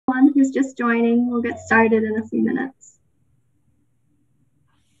who's just joining. We'll get started in a few minutes.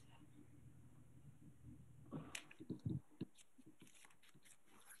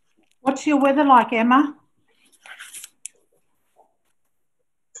 What's your weather like, Emma?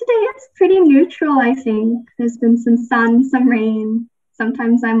 Today it's pretty neutral, I think. There's been some sun, some rain.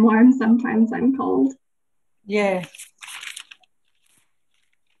 Sometimes I'm warm, sometimes I'm cold. Yeah.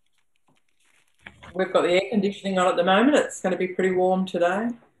 We've got the air conditioning on at the moment. It's going to be pretty warm today.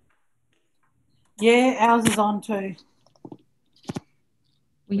 Yeah, ours is on too.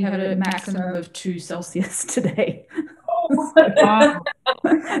 We have a maximum of 2 Celsius today. Oh.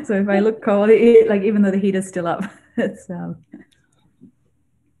 So if I look cold, like even though the heater's still up, it's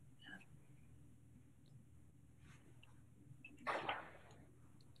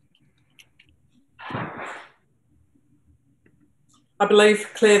I believe,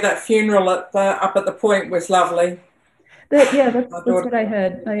 Claire, that funeral up at the Point was lovely. That's what I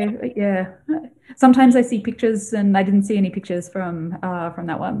heard. Yeah, sometimes I see pictures, and I didn't see any pictures from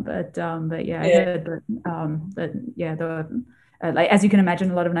that one, but yeah, I heard that yeah, like, as you can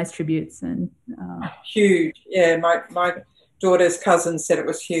imagine, a lot of nice tributes and huge. Yeah, my daughter's cousin said it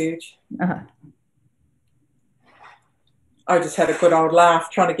was huge. I just had a good old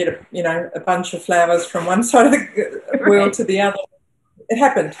laugh trying to get a bunch of flowers from one side of the world to the other. It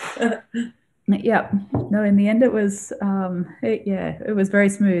happened. Yeah, no, in the end it was it was very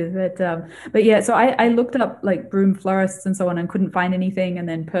smooth, but yeah, so I looked up like Broome florists and so on and couldn't find anything, and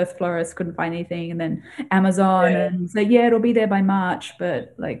then Perth florists couldn't find anything, and then Amazon and so yeah, it'll be there by March,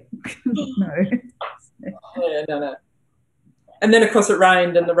 but like no. Yeah, no. And then of course it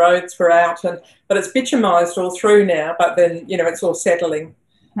rained and the roads were out, but it's bitumised all through now, but then it's all settling.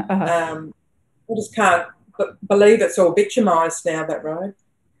 I just can't believe it's all bitumised now, that road.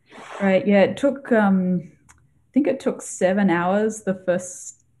 Right, yeah, it took I think it took 7 hours the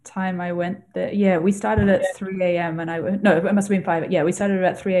first time I went there. Yeah, we started at 3 a.m. and it must have been 5. Yeah, we started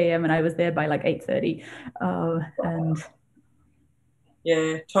at 3 a.m. and I was there by like 8:30. And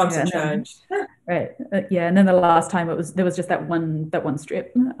yeah, times have changed. Right, yeah, and then the last time there was just that one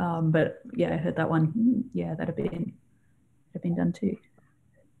strip. But yeah, I heard that one. Yeah, that had been done too.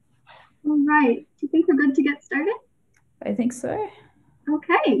 All right, do you think we're good to get started? I think so.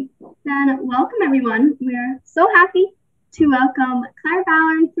 Okay, then welcome everyone. We're so happy to welcome Claire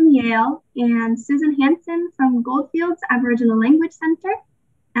Bowern from Yale and Susan Hanson from Goldfields Aboriginal Language Center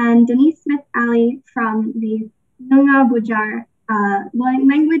and Denise Smith-Alley from the Noongar Boodjar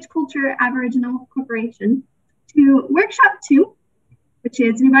Language Culture Aboriginal Corporation to Workshop 2, which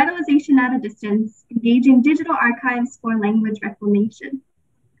is Revitalization at a Distance, Engaging Digital Archives for Language Reclamation.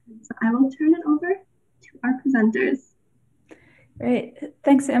 So I will turn it over to our presenters. Great.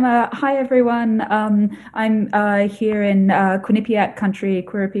 Thanks, Emma. Hi, everyone. I'm here in Quinnipiac country,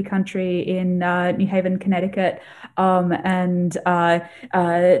 Quirripi country in New Haven, Connecticut. And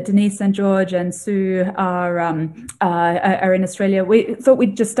Denise and George and Sue are in Australia. We thought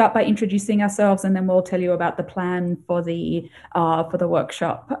we'd just start by introducing ourselves, and then we'll tell you about the plan for the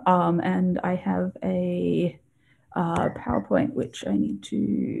workshop. And I have a PowerPoint, which I need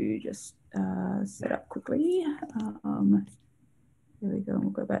to just set up quickly. There we go, and we'll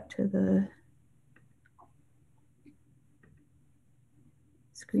go back to the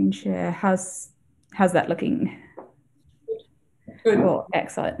screen share. How's that looking? Good. Cool,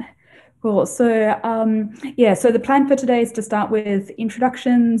 excellent. Cool. So so the plan for today is to start with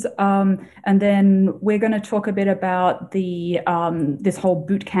introductions, and then we're going to talk a bit about the this whole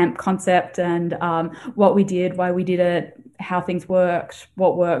boot camp concept and what we did, why we did it, how things worked,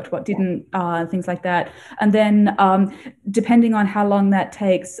 what didn't, things like that. And then depending on how long that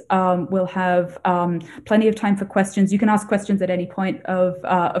takes, we'll have plenty of time for questions. You can ask questions at any point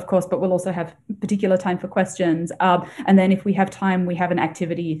of course, but we'll also have particular time for questions. And then if we have time, we have an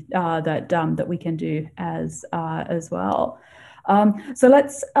activity that we can do as well. So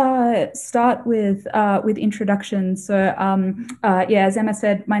let's start with introductions. So as Emma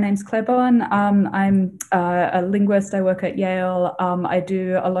said, my name's Claire Bowern. I'm a linguist. I work at Yale. I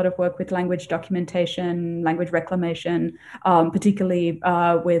do a lot of work with language documentation, language reclamation, particularly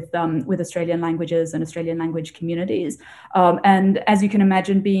with Australian languages and Australian language communities. And as you can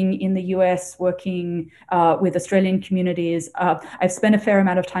imagine, being in the US, working with Australian communities, I've spent a fair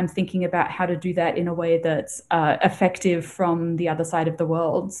amount of time thinking about how to do that in a way that's effective from the other side of the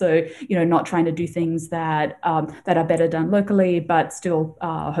world. So, not trying to do things that are better done locally, but still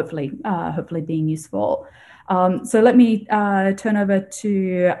hopefully being useful. So let me turn over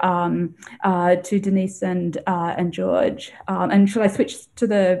to Denise and George. And shall I switch to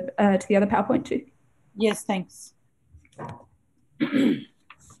the other PowerPoint too? Yes, thanks.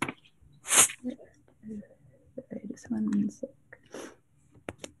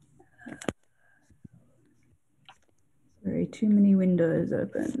 is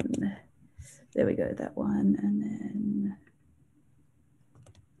open. There we go, that one. And then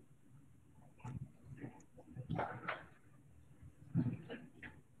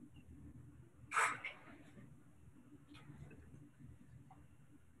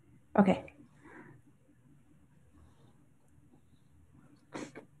okay.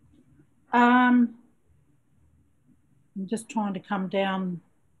 I'm just trying to come down.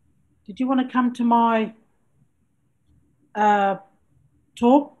 Did you want to come to my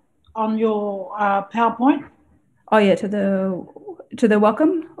talk on your PowerPoint? Oh yeah, to the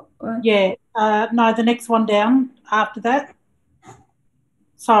welcome? Yeah, no, the next one down after that.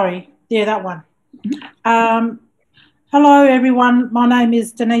 Sorry, yeah, that one. Hello everyone, my name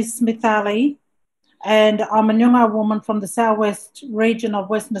is Denise Smith-Ali and I'm a Noongar woman from the southwest region of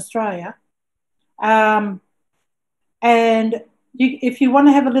Western Australia. And if you want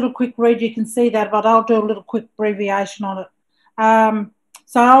to have a little quick read, you can see that, but I'll do a little quick abbreviation on it.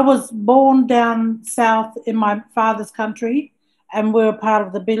 So I was born down south in my father's country, and we're part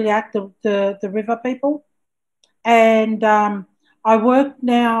of the Biliak, the river people. And I work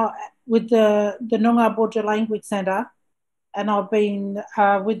now with the Noongar Budja Language Centre, and I've been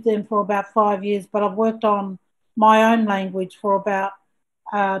with them for about 5 years, but I've worked on my own language for about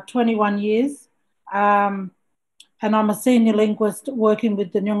 21 years. And I'm a senior linguist working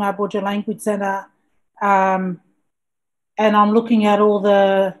with the Noongar Budja Language Centre, and I'm looking at all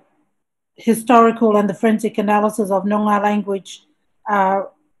the historical and the forensic analysis of Noongar language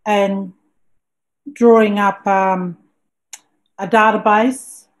and drawing up a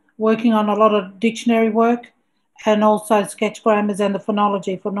database, working on a lot of dictionary work, and also sketch grammars and the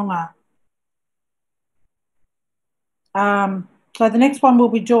phonology for Noongar. So the next one will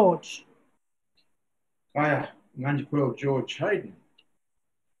be George. Hiya, George Hayden.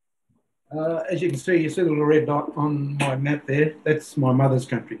 As you can see the little red dot on my map there, that's my mother's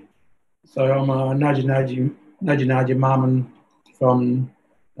country. So I'm a Naji Marman from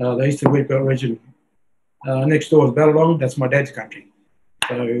the Eastern Wheatbelt region. Next door is Ballong, that's my dad's country.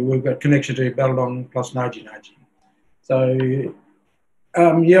 So we've got connection to Ballong plus Naji. So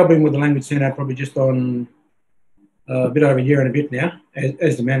yeah, I've been with the Language Centre probably just on a bit over a year and a bit now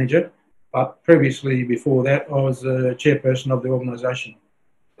as the manager. But previously, before that, I was the chairperson of the organisation.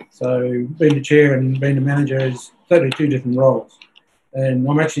 So being the chair and being the manager is totally two different roles. And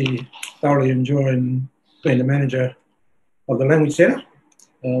I'm actually thoroughly enjoying being the manager of the Language Centre.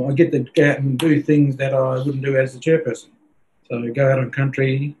 I get to go out and do things that I wouldn't do as the chairperson. So go out on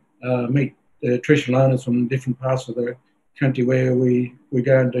country, meet the traditional owners from different parts of the country where we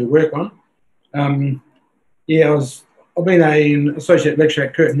go and do work on. Yeah, I've been an associate lecturer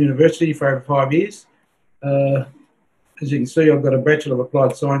at Curtin University for over 5 years. As you can see, I've got a Bachelor of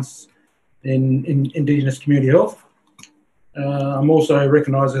Applied Science in Indigenous Community Health. I'm also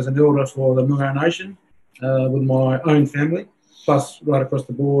recognised as an elder for the Noongar Nation with my own family, plus right across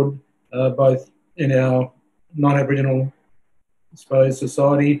the board, both in our non-Aboriginal, I suppose,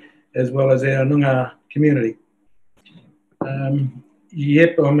 society, as well as our Noongar community.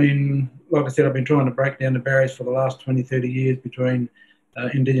 Yep, I mean, like I said, I've been trying to break down the barriers for the last 20, 30 years between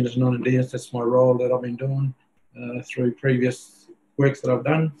Indigenous and non-Indigenous. That's my role that I've been doing through previous works that I've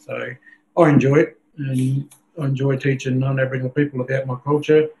done. So I enjoy it, and I enjoy teaching non-Aboriginal people about my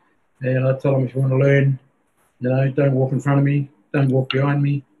culture. And I tell them, if you want to learn, you know, don't walk in front of me, don't walk behind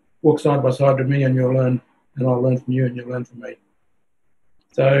me, walk side by side with me and you'll learn, and I'll learn from you and you'll learn from me.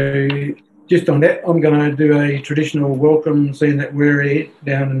 So just on that, I'm going to do a traditional welcome, seeing that we're here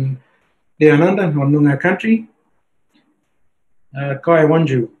down under on Noongar country. Kaya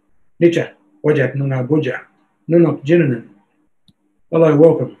Wanju, Nicha, Wajak Noongar Budja, Nunok Jinanan. Hello,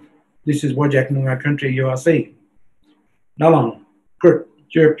 welcome. This is Wajak Noongar country URC. Nalang, Kurt,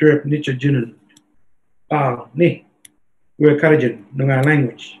 Jerp, Nicha Jinan. Ni, we're Karajan, Noongar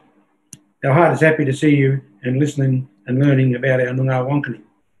language. Our heart is happy to see you and listening and learning about our Noongar Wankani.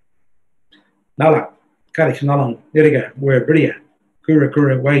 Nala, Karish Nalang, Neriga, we're Bria, Kura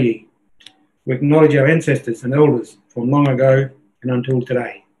Wayi. We acknowledge our ancestors and elders from long ago and until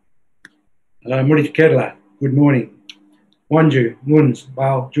today. Murich Kerala, good morning. Wanju, Muns,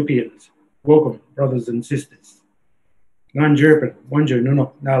 Bao, Jukians, welcome, brothers and sisters. Ngan Jerpan, Wanju,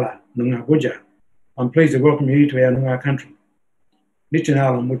 Nunok, Nala, Noongar Budja. I'm pleased to welcome you to our Noongar country.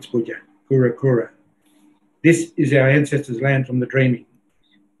 Nichanala Muts Budja, Kura. This is our ancestors' land from the dreaming.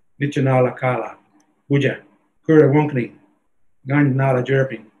 Nichanala Kala, Budja, Kura Wankani, Ngan Nala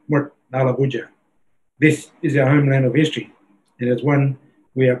Jerping, Murt Nala Budja. This is our homeland of history, and as one,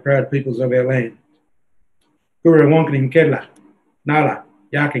 we are proud peoples of our land. Kura Wankani Kedla, Nala,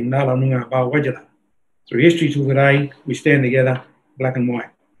 Yaking Nala Noongar Bao Wajala. Through history till today, we stand together, black and white.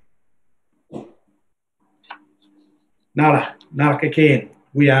 Nala, Nala Keken,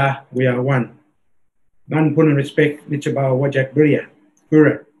 we are one. Man pun respect Nichabaw Wajak Bria,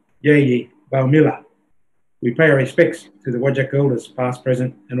 Kura, Yeyi, Bao Mila. We pay our respects to the Wajak elders, past,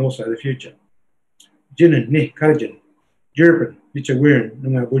 present, and also the future. Jinin, Ni, Karajan, Jurpan, Nichawiran,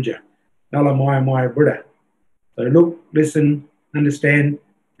 Nunga Buja, Nala Maya Buddha. So look, listen, understand,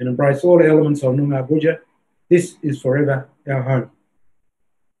 and embrace all the elements of Nunga Buja. This is forever our home.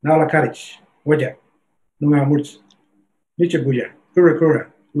 Nala Karich, Wajak, Nunga Muts, Nichabuja,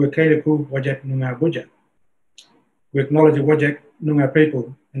 Kura, Uakailaku, Wajak, Nunga Buja. We acknowledge the Wajak Noongar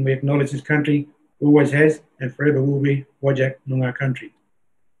people, and we acknowledge this country always has and forever will be Wajak Noongar country.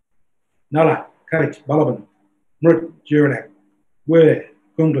 Nala, Karich, Balaban, Murut, Juralak, Wer,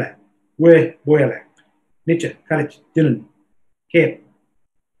 Kungla, Wer, Boyalak, Nietzsche, Karich, Dinan, Kep,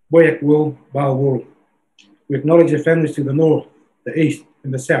 Boyak Wool, Bal Wool. We acknowledge their families to the north, the east,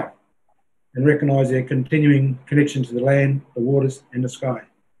 and the south, and recognise their continuing connection to the land, the waters, and the sky.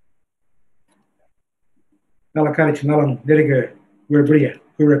 Nala Karich, Nalan, Deliger, Wer Bria,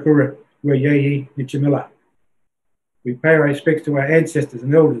 Kura, Wer Yeyi, Nichimilla. We pay our respects to our ancestors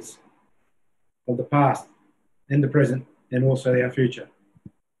and elders of the past and the present and also our future.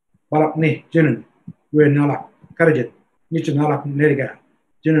 Balak Ni, Jinan, Wer Nalak, Karajit, Nicha Nalak Neriga,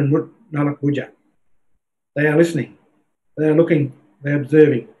 Jinan Mut Nalak Buja. They are listening, they are looking, they are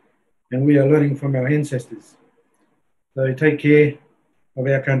observing, and we are learning from our ancestors. So take care of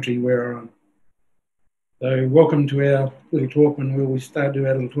our country we're on. So welcome to our little talk, and we'll start to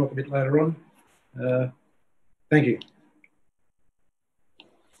our little talk a bit later on. Thank you.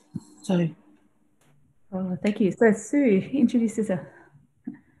 So, thank you. So Sue, introduce yourself.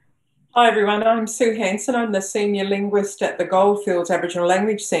 Hi everyone, I'm Sue Hanson. I'm the Senior Linguist at the Goldfields Aboriginal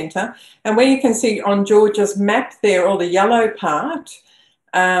Language Centre. And where you can see on George's map there, all the yellow part,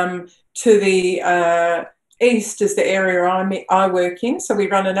 to the east is the area I work in. So we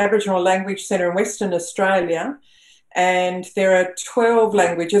run an Aboriginal Language Centre in Western Australia, and there are 12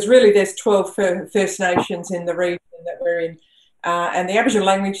 languages. Really, there's 12 First Nations in the region that we're in. And the Aboriginal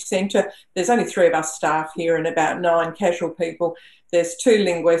Language Centre, there's only 3 of us staff here and about 9 casual people. There's 2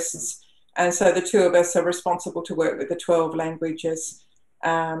 linguists, and so the 2 of us are responsible to work with the 12 languages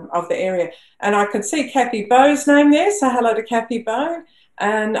of the area. And I can see Kathy Bow's name there, so hello to Kathy Bow.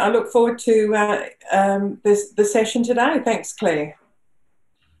 And I look forward to the session today. Thanks, Claire.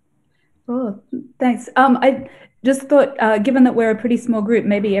 Oh, thanks. I just thought, given that we're a pretty small group,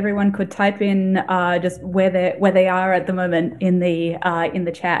 maybe everyone could type in just where they are at the moment in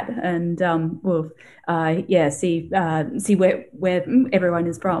the chat, and we'll see where everyone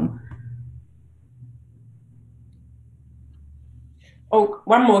is from. Oh,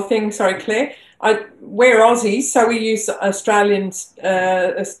 one more thing, sorry, Claire. We're Aussies, so we use Australian,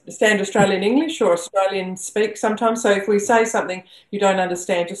 standard Australian English or Australian speak sometimes. So if we say something you don't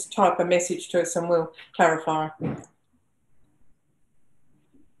understand, just type a message to us and we'll clarify.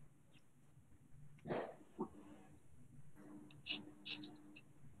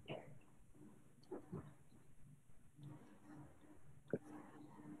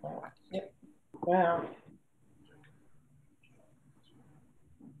 Yep. Wow.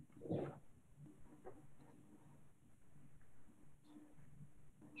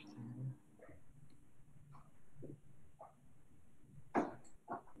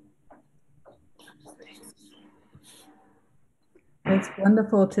 It's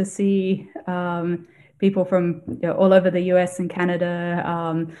wonderful to see people from all over the US and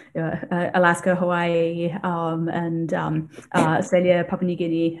Canada, Alaska, Hawaii, and Australia, Papua New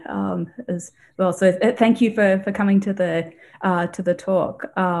Guinea as well. So thank you for coming to the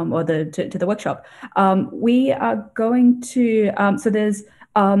talk or to the workshop. We are going to so there's.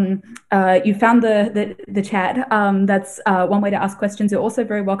 You found the chat. That's one way to ask questions. You're also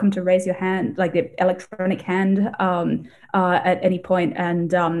very welcome to raise your hand, like the electronic hand, at any point,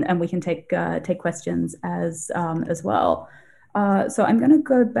 and we can take questions as well. So I'm going to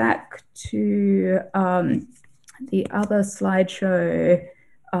go back to the other slideshow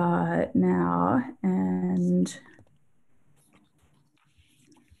now, and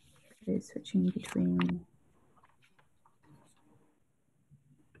switching between.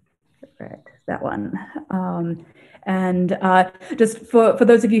 Right, that one. And just for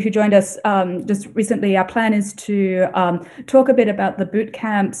those of you who joined us just recently, our plan is to talk a bit about the boot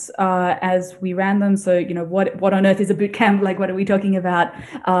camps as we ran them. So, you know, what on earth is a boot camp? Like, what are we talking about?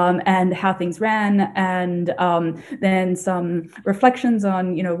 And how things ran, and then some reflections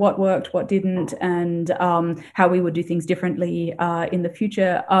on, you know, what worked, what didn't, and how we would do things differently in the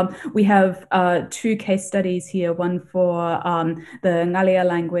future. We have two case studies here, one for the Ngalia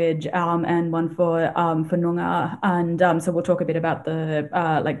language and one for Noongar, and so we'll talk a bit about the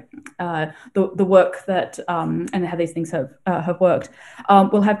work that and how these things have worked.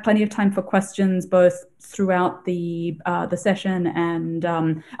 We'll have plenty of time for questions both throughout the session and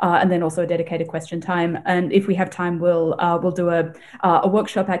then also a dedicated question time. And if we have time, we'll do a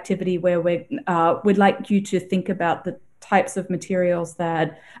workshop activity where we'd like you to think about the types of materials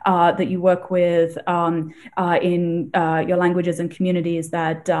that you work with in your languages and communities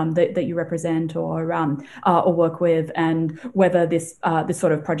that you represent or work with, and whether this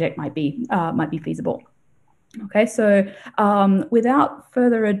sort of project might be feasible. Okay, so without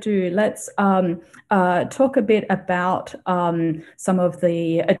further ado, let's talk a bit about some of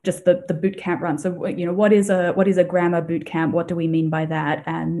the just the boot camp run. So, you know, what is a grammar boot camp? What do we mean by that?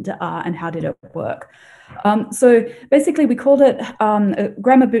 And how did it work? So basically, we called it a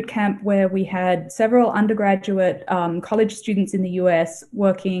grammar boot camp, where we had several undergraduate college students in the US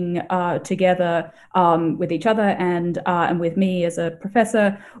working together with each other and with me as a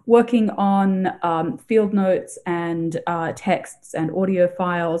professor, working on field notes and texts and audio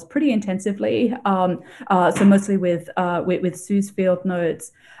files pretty intensively. So mostly with Sue's field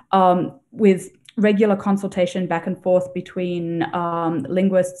notes, with regular consultation back and forth between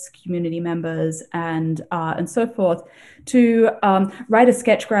linguists, community members, and so forth, to write a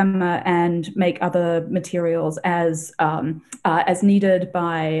sketch grammar and make other materials as needed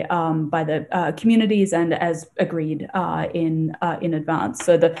by the communities and as agreed in advance.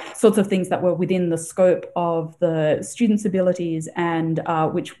 So the sorts of things that were within the scope of the students' abilities and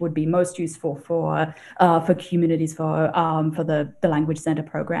which would be most useful for communities for the Language Centre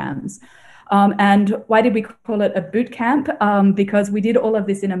programs. And why did we call it a boot camp? Because we did all of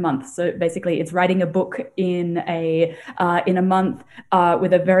this in a month. So basically, it's writing a book in a month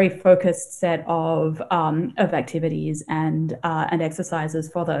with a very focused set of activities and exercises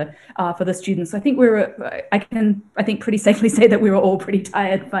for the students. I think I can pretty safely say that we were all pretty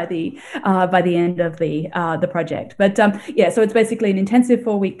tired by the end of the project. But yeah, so it's basically an intensive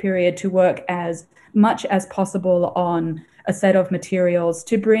 4-week period to work as much as possible on a set of materials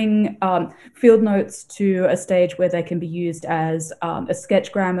to bring field notes to a stage where they can be used as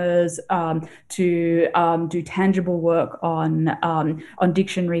sketch grammars, to do tangible work on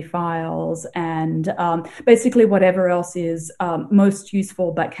dictionary files, and basically whatever else is most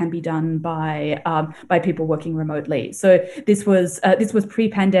useful but can be done by people working remotely. So this was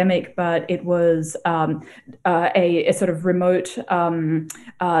pre-pandemic, but it was a sort of remote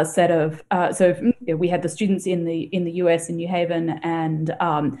set of we had the students in the US in New Haven, and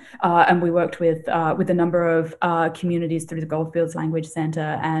we worked with a number of communities through the Goldfields Language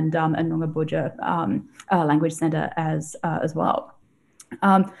Centre and Noongar Boodja Language Centre as well.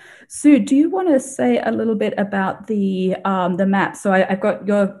 Sue, do you want to say a little bit about the map? So I've got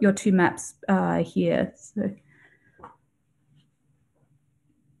your two maps here. So.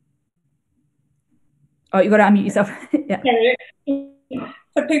 Oh, you got to unmute yourself. Yeah.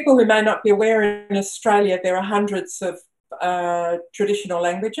 For people who may not be aware, in Australia there are hundreds of traditional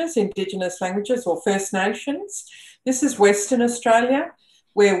languages, Indigenous languages or First Nations. This is Western Australia,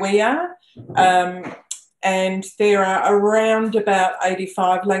 where we are, and there are around about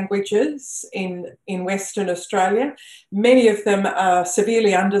 85 languages in Western Australia. Many of them are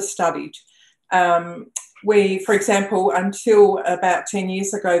severely understudied. For example, until about 10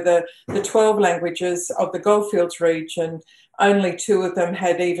 years ago, the 12 languages of the Goldfields region, only 2 of them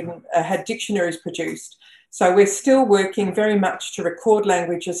had dictionaries produced. So we're still working very much to record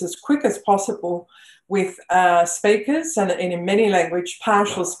languages as quick as possible with speakers, and in many languages,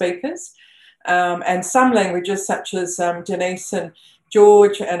 partial speakers. And some languages, such as Denise and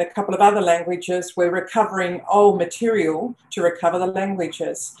George and a couple of other languages, we're recovering old material to recover the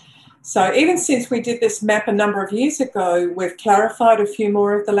languages. So even since we did this map a number of years ago, we've clarified a few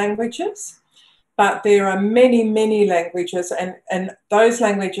more of the languages. But there are many, many languages, and those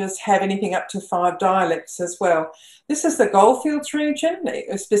languages have anything up to 5 dialects as well. This is the Goldfields region,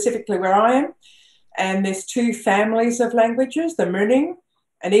 specifically where I am, and there's 2 families of languages, the Mrning,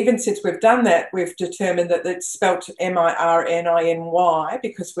 and even since we've done that, we've determined that it's spelt M-I-R-N-I-N-Y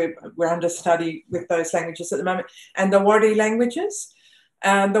because we're under study with those languages at the moment, and the Wadi languages.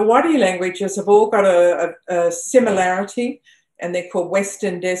 The Wadi languages have all got a similarity, and they're called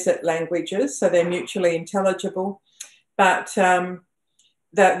Western Desert languages, so they're mutually intelligible. But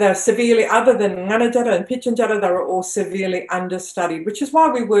they're severely, other than Nganajara and Pitjantjatjara, they were all severely understudied, which is why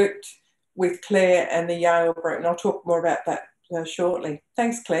we worked with Claire and the Yale group, and I'll talk more about that shortly.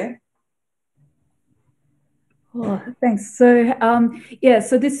 Thanks, Claire. Oh, thanks. So, yeah,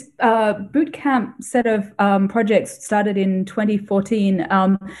 so this boot camp set of projects started in 2014,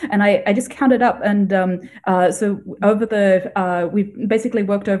 and I just counted up, and so over the we've basically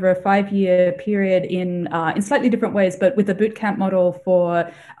worked over a 5-year period in slightly different ways, but with the boot camp model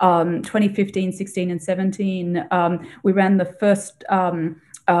for 2015, 16, and 17. We ran the first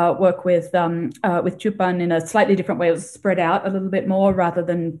work with Chupan in a slightly different way. It was spread out a little bit more rather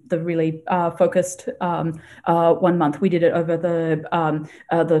than the really focused 1 month. We did it over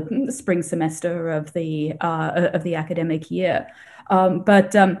the spring semester of the academic year. And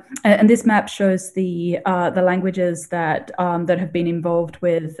this map shows the languages that have been involved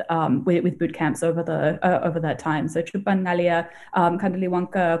with boot camps over that time. So Chupan, Ngalia,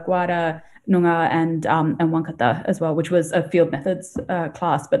 Kandaliwanka, Guara, Nunga, and Wankata as well, which was a field methods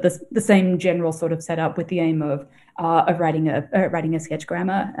class, but the same general sort of setup with the aim of writing a sketch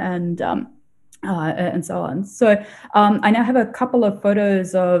grammar and so on. So I now have a couple of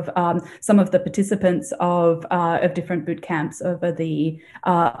photos of some of the participants of different boot camps over the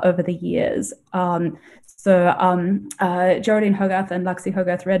years. So Geraldine Hogarth and Laxi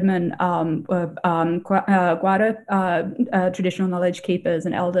Hogarth Redman were Guara traditional knowledge keepers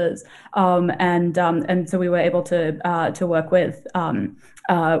and elders, and so we were able to work with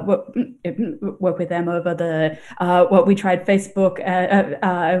them over the what we tried Facebook.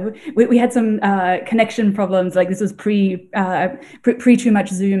 We had some connection problems. Like this was pre too much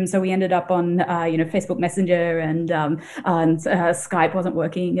Zoom, so we ended up on Facebook Messenger and Skype wasn't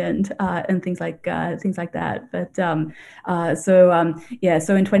working and things like that. But so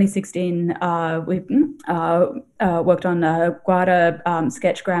in 2016 we worked on Guara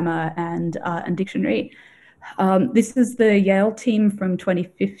sketch grammar and dictionary. This is the Yale team from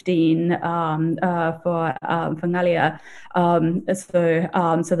 2015 for Ngalia. So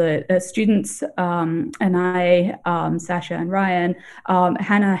the students and I, Sasha and Ryan,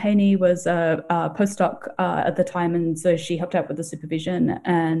 Hannah Haney was a postdoc at the time, and so she helped out with the supervision.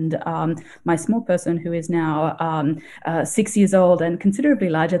 And my small person, who is now 6 years old and considerably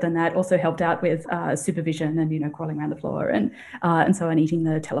larger than that, also helped out with supervision and crawling around the floor and so on, eating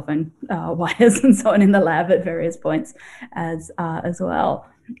the telephone wires and so on in the lab at various points as well.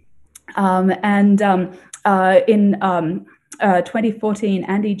 In 2014,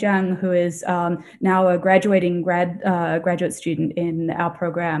 Andy Zhang, who is now a graduating graduate student in our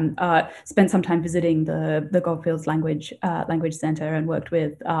program, spent some time visiting the Goldfields Language Center and worked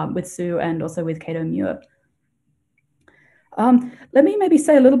with Sue and also with Cato Muir. Let me maybe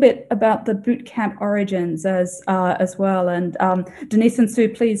say a little bit about the boot camp origins as well. And Denise and Sue,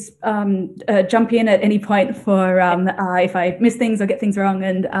 please jump in at any point for if I miss things or get things wrong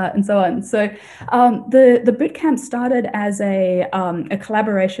and so on. So the boot camp started as a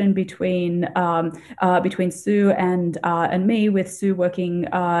collaboration between Sue and me, with Sue working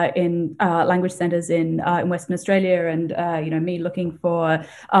in language centers in Western Australia, and me looking for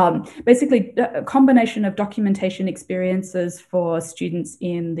basically a combination of documentation experiences for students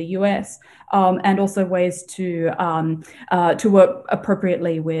in the US, and also ways to work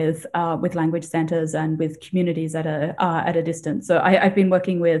appropriately with language centers and with communities at a distance. So I've been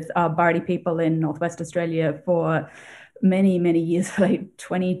working with Bardi people in Northwest Australia for many years, like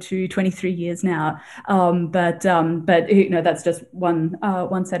 22, 23 years now. But that's just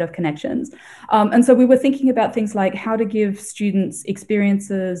one set of connections. And so we were thinking about things like how to give students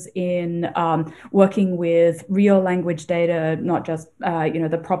experiences in working with real language data, not just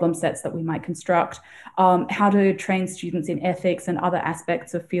the problem sets that we might construct. How to train students in ethics and other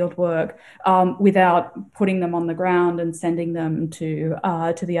aspects of field work without putting them on the ground and sending them to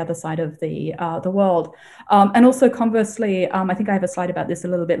the other side of the world. And also conversely, I think I have a slide about this a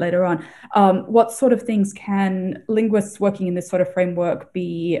little bit later on. What sort of things can linguists working in this sort of framework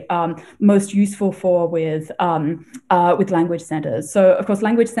be most useful for with language centers? So, of course,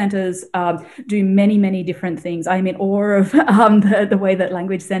 language centers do many different things. I'm in awe of the way that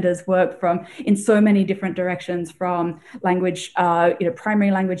language centers work in so many different directions, from language,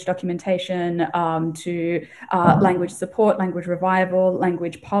 primary language documentation to language support, language revival,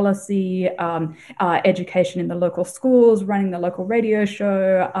 language policy, education in the local schools, running the local radio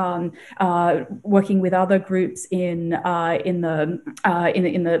show, working with other groups in the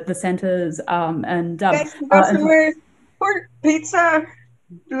centers, for pizza.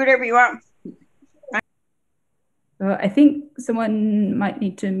 Do whatever you want. I think someone might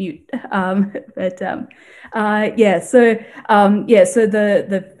need to mute, yeah. So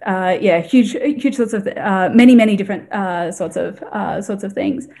huge sorts of many different sorts of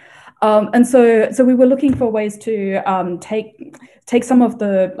things. And so we were looking for ways to take some of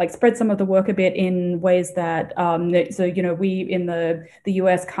the, like, spread some of the work a bit in ways that so, you know, we in the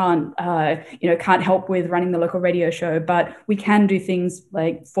US can't can't help with running the local radio show, but we can do things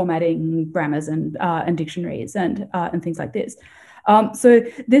like formatting grammars and dictionaries and things like this. So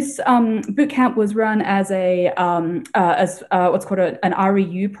this boot camp was run as a what's called an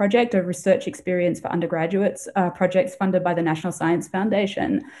REU project, a research experience for undergraduates, projects funded by the National Science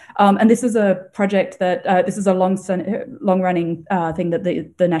Foundation. And this is a project that this is a long-running thing that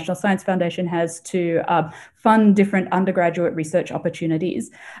the National Science Foundation has to fund different undergraduate research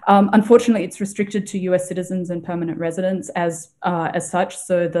opportunities. Unfortunately, it's restricted to US citizens and permanent residents as such.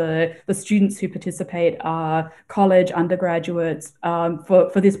 So the students who participate are college undergraduates.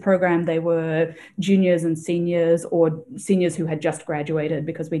 For this program, they were juniors and seniors, or seniors who had just graduated,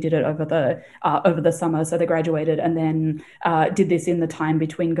 because we did it over the summer. So they graduated and then did this in the time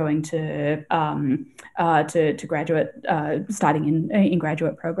between going to graduate, starting in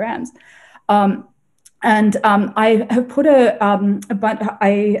graduate programs. And I have put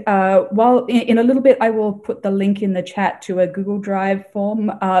while in a little bit, I will put the link in the chat to a Google Drive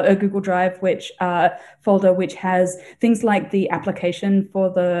form, a Google Drive folder, which has things like the application for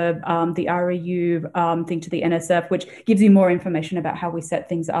the REU thing to the NSF, which gives you more information about how we set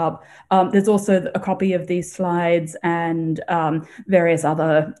things up. There's also a copy of these slides and various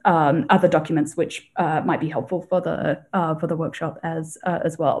other documents which might be helpful for the workshop as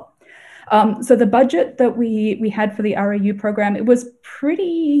well. So the budget that we had for the REU program, it was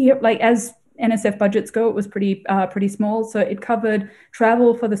pretty, like, as NSF budgets go, it was pretty small. So it covered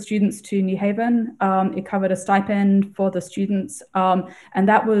travel for the students to New Haven. It covered a stipend for the students, and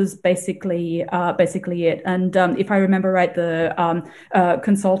that was basically it. And if I remember right, the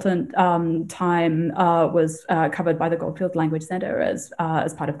consultant time was covered by the Goldfield Language Center as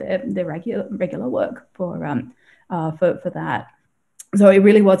part of their regular work for that. So it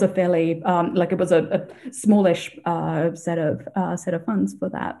really was a fairly it was a smallish set of funds for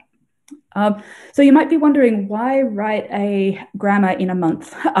that. So you might be wondering, why write a grammar in a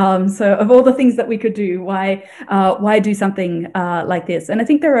month? So of all the things that we could do, why do something like this? And I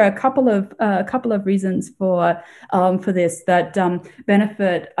think there are a couple of reasons for this that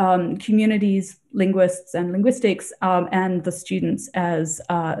benefit communities, linguists and linguistics, and the students as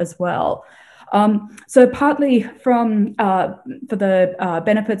well. So partly for the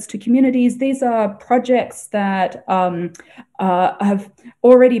benefits to communities, these are projects that have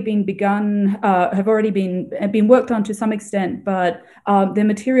already been begun, have already been worked on to some extent, but they're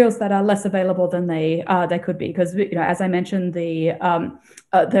materials that are less available than they could be, because, you know, as I mentioned, there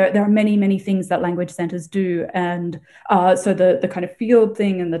are many things that language centers do, and so the kind of field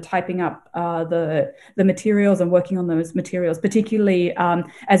thing and the typing up the materials and working on those materials, particularly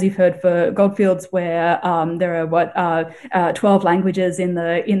as you've heard for Goldfields, where there are 12 languages in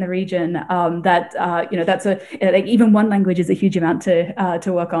the region. That's like even one language is a huge amount to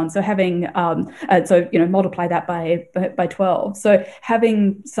work on. So having multiply that by 12. So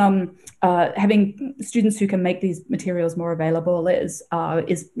having having students who can make these materials more available is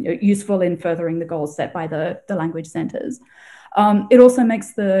useful in furthering the goals set by the language centers. It also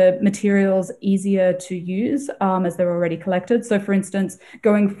makes the materials easier to use as they're already collected. So for instance,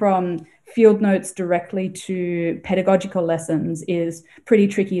 going from field notes directly to pedagogical lessons is pretty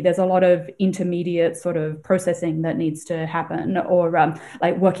tricky. There's a lot of intermediate sort of processing that needs to happen, or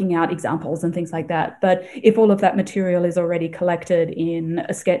like working out examples and things like that. But if all of that material is already collected in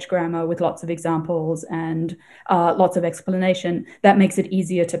a sketch grammar with lots of examples and lots of explanation, that makes it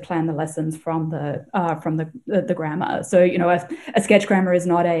easier to plan the lessons from the grammar. So, you know, a sketch grammar is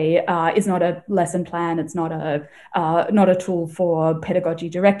not a lesson plan. It's not a tool for pedagogy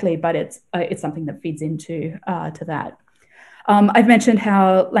directly, but it's something that feeds into to that. I've mentioned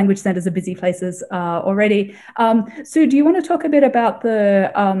how language centers are busy places already. Sue, do you want to talk a bit about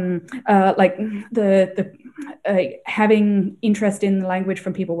the having interest in the language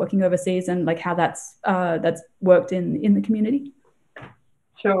from people working overseas, and like how that's worked in the community?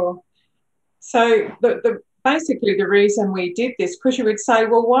 Sure. So basically the reason we did this, because you would say,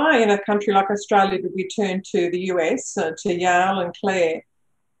 well, why in a country like Australia did we turn to the US, to Yale and Clare?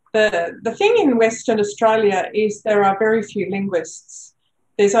 The thing in Western Australia is there are very few linguists.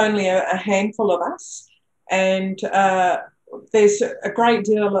 There's only a handful of us, and there's a great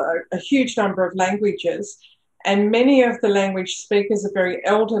deal, a huge number of languages, and many of the language speakers are very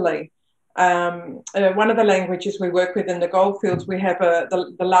elderly. One of the languages we work with in the Goldfields, we have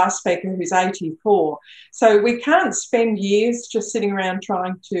the last speaker who's 84. So we can't spend years just sitting around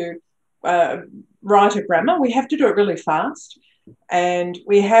trying to write a grammar. We have to do it really fast, and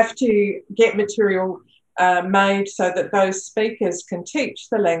we have to get material made so that those speakers can teach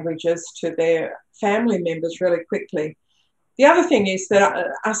the languages to their family members really quickly. The other thing is that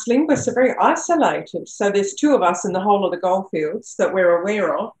us linguists are very isolated. So there's 2 of us in the whole of the Goldfields that we're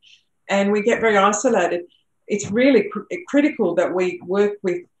aware of, and we get very isolated. It's really critical that we work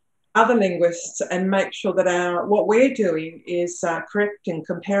with other linguists and make sure that what we're doing is correct and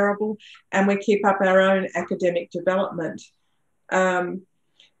comparable, and we keep up our own academic development. The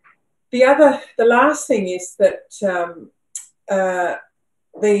last thing is that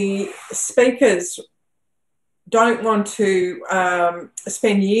the speakers don't want to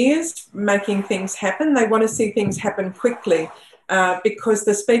spend years making things happen. They want to see things happen quickly because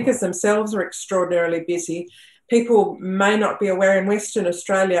the speakers themselves are extraordinarily busy. People may not be aware, in Western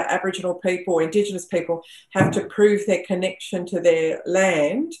Australia, Aboriginal people, Indigenous people have to prove their connection to their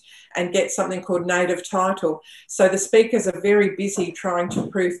land and get something called native title. So the speakers are very busy trying to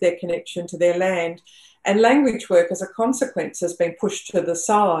prove their connection to their land, and language work as a consequence has been pushed to the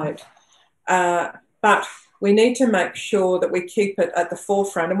side. But we need to make sure that we keep it at the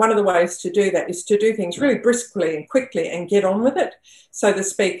forefront. And one of the ways to do that is to do things really briskly and quickly and get on with it so the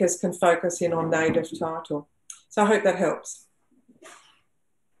speakers can focus in on native title. So I hope that helps.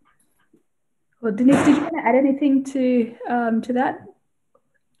 Well, Denise, did you want to add anything to that?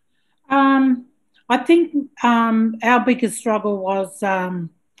 I think our biggest struggle was,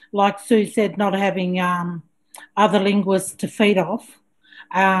 like Sue said, not having other linguists to feed off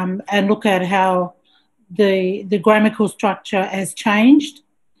and look at how the grammatical structure has changed,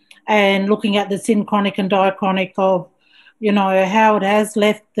 and looking at the synchronic and diachronic of, how it has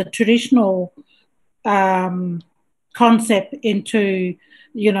left the traditional concept into,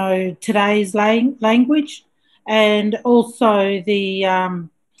 today's language, and also the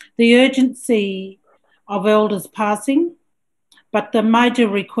urgency of elders passing, but the major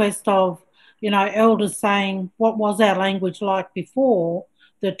request of, elders saying, what was our language like before,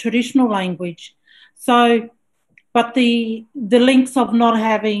 the traditional language. So, but the links of not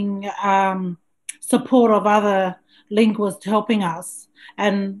having support of other linguists helping us,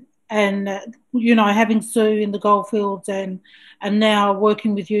 and having Sue in the Goldfields and now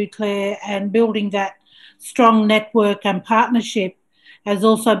working with you, Claire, and building that strong network and partnership has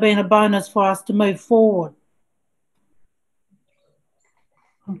also been a bonus for us to move forward.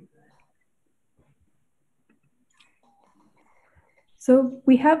 So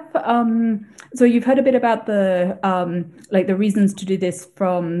we have, so you've heard a bit about the the reasons to do this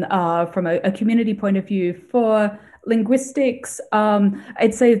from a community point of view. For linguistics,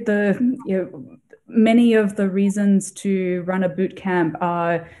 I'd say many of the reasons to run a boot camp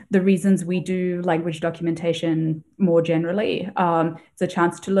are the reasons we do language documentation more generally. It's a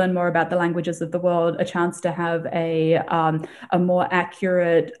chance to learn more about the languages of the world, a chance to have a more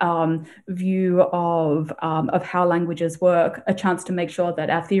accurate view of how languages work, a chance to make sure that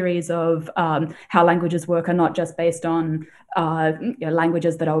our theories of how languages work are not just based on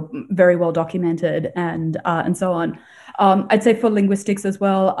languages that are very well documented and so on. I'd say for linguistics as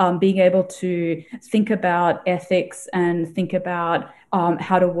well, being able to think about ethics and think about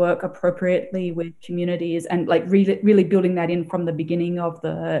how to work appropriately with communities, and really building that in from the beginning of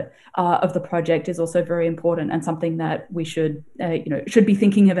the project is also very important, and something that we should be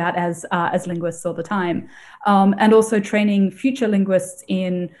thinking about as linguists all the time. And also training future linguists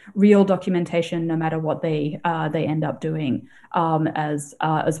in real documentation, no matter what they end up doing, as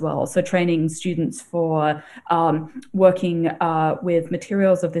well. So training students for working with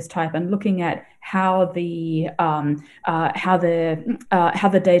materials of this type and looking at how the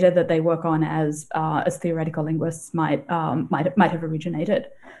data that they work on as theoretical linguists might have originated.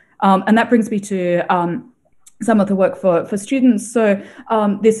 And that brings me to some of the work for students. So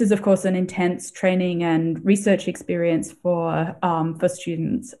this is, of course, an intense training and research experience for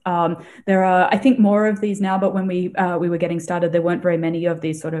students. There are, I think, more of these now, but when we were getting started, there weren't very many of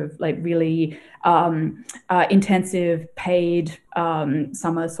these sort of really intensive paid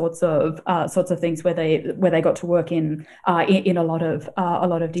summer sorts of things where they got to work in a lot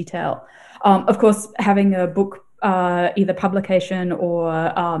of detail. Of course, having a book, either publication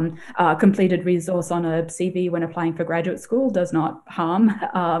or completed resource on a CV when applying for graduate school does not harm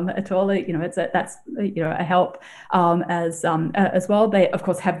at all. That's a help as well. They of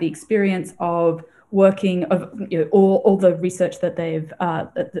course have the experience of working of all the research that they've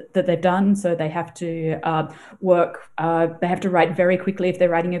done. So they have to work. They have to write very quickly if they're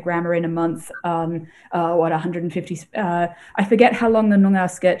writing a grammar in a month. 150? I forget how long the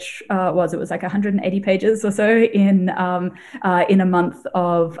Noongar sketch was. It was like 180 pages or so in a month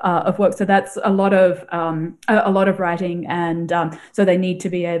of work. So that's a lot of writing, and so they need to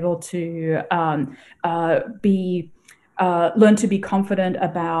be able to learn to be confident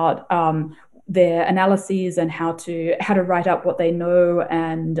about their analyses and how to write up what they know,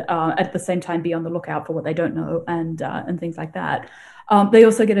 and at the same time be on the lookout for what they don't know, and things like that. They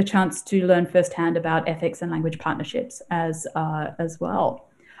also get a chance to learn firsthand about ethics and language partnerships as well.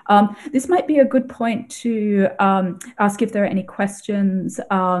 This might be a good point to ask if there are any questions.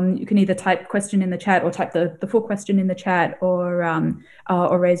 You can either type question in the chat or type the full question in the chat, or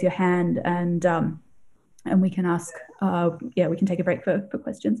raise your hand, and we can ask. We can take a break for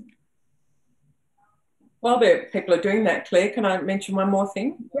questions. While people are doing that, Claire, can I mention one more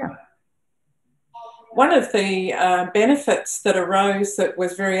thing? Yeah. One of the benefits that arose that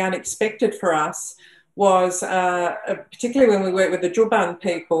was very unexpected for us was, particularly when we work with the Bowern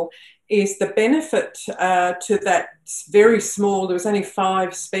people, is the benefit to that very small, there was only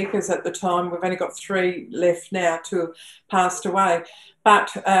 5 speakers at the time, we've only got 3 left now, 2 have passed away.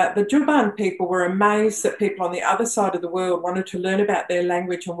 But the Bowern people were amazed that people on the other side of the world wanted to learn about their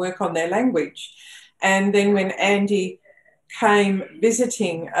language and work on their language. And then when Andy came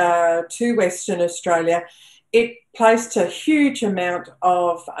visiting to Western Australia, it placed a huge amount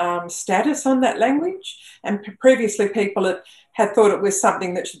of status on that language. And previously people had thought it was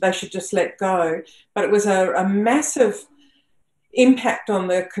something that they should just let go. But it was a massive impact on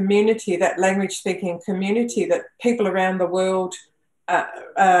the community, that language-speaking community, that people around the world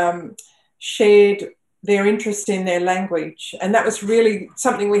shared their interest in their language. And that was really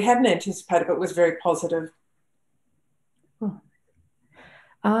something we hadn't anticipated, but was very positive.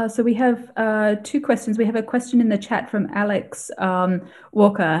 So we have 2 questions. We have a question in the chat from Alex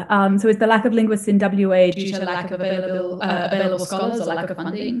Walker. So is the lack of linguists in WA due to lack of available scholars or lack of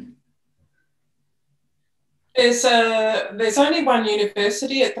funding? There's only one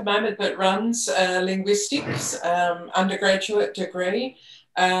university at the moment that runs linguistics undergraduate degree.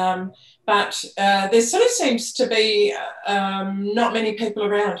 But there sort of seems to be not many people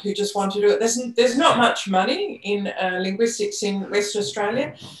around who just want to do it. There's not much money in linguistics in Western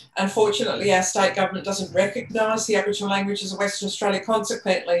Australia. Unfortunately, our state government doesn't recognise the Aboriginal languages of Western Australia.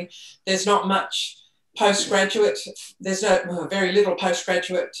 Consequently, there's not much postgraduate, there's very little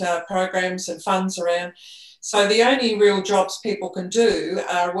postgraduate programs and funds around. So the only real jobs people can do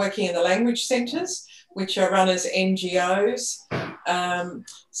are working in the language centres, which are run as NGOs.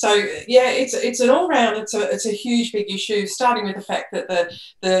 So yeah, it's an all-round, it's a huge big issue, starting with the fact that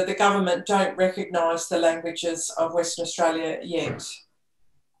the government don't recognise the languages of Western Australia yet.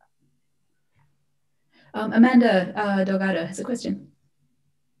 Amanda Delgado has a question.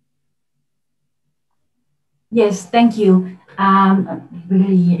 Yes, thank you. I'm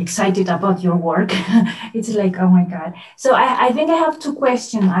really excited about your work. It's like, oh my God. So I think I have 2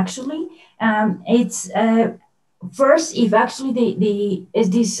 questions actually. It's first, if actually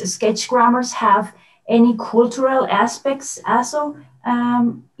these sketch grammars have any cultural aspects also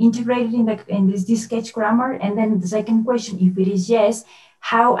integrated in this sketch grammar, and then the second question, if it is yes,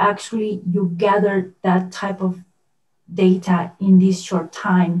 how actually you gather that type of data in this short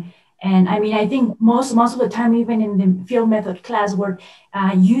time. And I mean, I think most of the time, even in the field method class, we're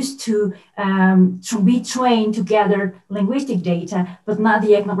used to be trained to gather linguistic data, but not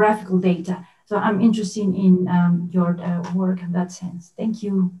the ethnographical data. So I'm interested in your work in that sense. Thank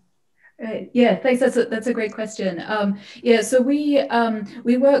you. Yeah, thanks. That's a great question. Yeah, so we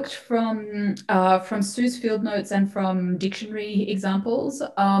worked from Sue's field notes and from dictionary examples,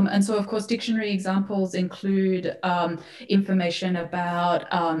 and so of course dictionary examples include information about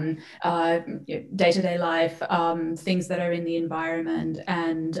day-to-day life, things that are in the environment,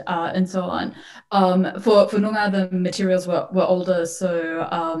 and so on. For Noongar, the materials were older,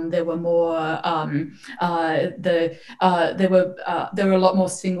 so there were more there were a lot more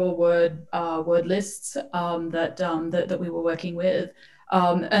single word lists that we were working with,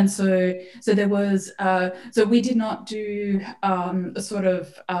 and so there was so we did not do a sort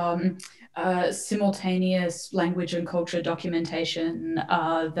of simultaneous language and culture documentation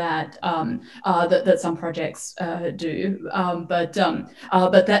that some projects do, but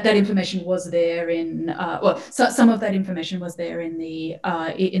that information was there in some of that information was there in the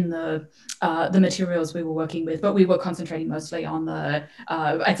materials we were working with, but we were concentrating mostly on the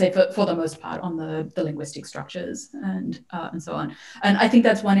I'd say for the most part on the linguistic structures and so on. And I think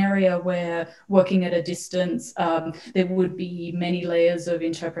that's one area where working at a distance, there would be many layers of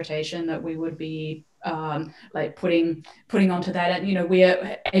interpretation that we would be like putting onto that, and we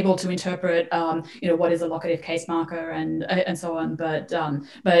are able to interpret what is a locative case marker and so on, but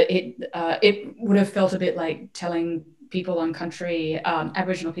it would have felt a bit like telling people on country,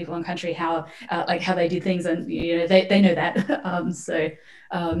 Aboriginal people on country, how they did things, and they know that. So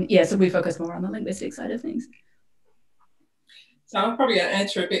we focus more on the linguistic side of things. So I'm probably going to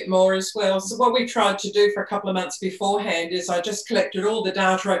answer a bit more as well. So what we tried to do for a couple of months beforehand is I just collected all the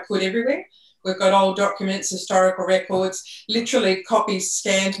data I could everywhere. We've got old documents, historical records, literally copies,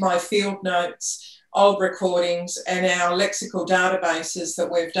 scanned my field notes, old recordings, and our lexical databases that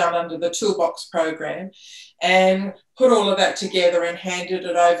we've done under the Toolbox program, and put all of that together and handed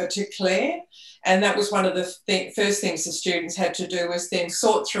it over to Claire. And that was one of the first things the students had to do, was then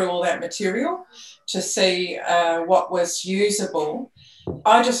sort through all that material to see what was usable.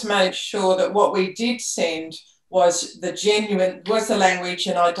 I just made sure that what we did send was the language,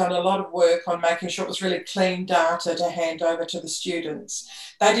 and I'd done a lot of work on making sure it was really clean data to hand over to the students.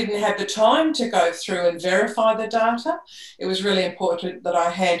 They didn't have the time to go through and verify the data. It was really important that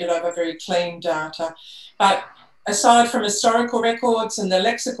I handed over very clean data. But aside from historical records and the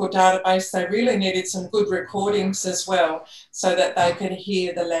lexical database, they really needed some good recordings as well so that they could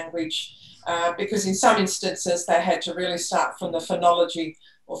hear the language. Because in some instances, they had to really start from the phonology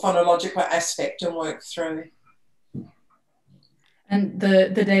or phonological aspect and work through. And the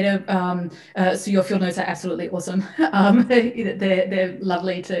data, so your field notes are absolutely awesome. They're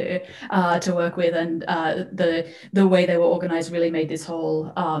lovely to work with, and the way they were organized really made this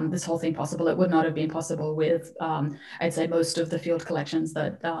whole thing possible. It would not have been possible with I'd say most of the field collections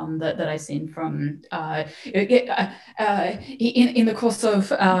that I've seen from in the course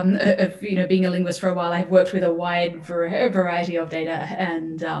of being a linguist for a while. I've worked with a wide variety of data,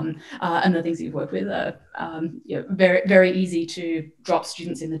 and the things you've worked with are very, very easy to drop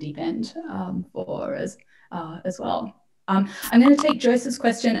students in the deep end for as well. I'm going to take Joyce's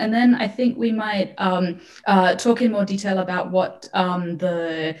question, and then I think we might talk in more detail about what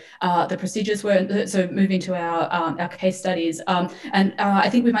the procedures were. So moving to our case studies, and I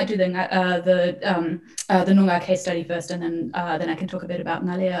think we might do the Noongar case study first, and then I can talk a bit about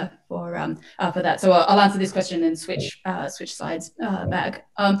Ngalia for that. So I'll answer this question and switch slides back.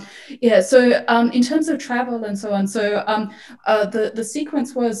 So in terms of travel and so on, so the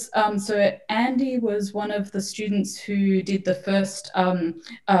sequence was, so Andy was one of the students who did the first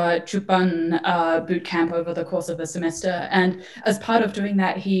Chupan boot camp over the course of a semester, and as part of doing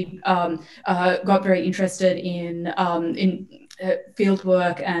that, he got very interested in field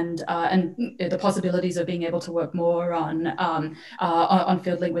work and the possibilities of being able to work more on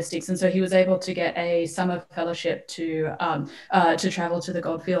field linguistics, and so he was able to get a summer fellowship to travel to the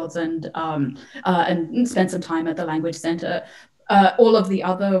goldfields and spend some time at the language center. All of the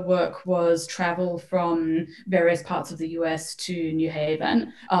other work was travel from various parts of the US to New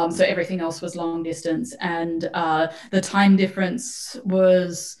Haven. So everything else was long distance, and the time difference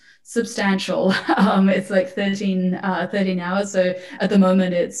was substantial. It's like 13 hours. So at the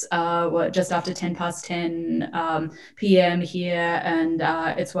moment it's just after 10:10 p.m. here, and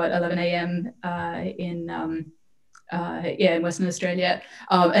it's 11 a.m. in Western Australia,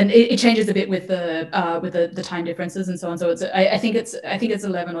 and it changes a bit with the time differences and so on. So it's I think it's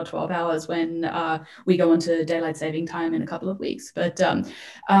 11 or 12 hours when we go into daylight saving time in a couple of weeks. But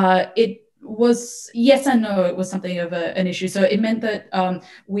it was yes and no. It was something of an issue. So it meant that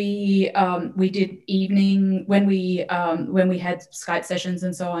we did evening when we had Skype sessions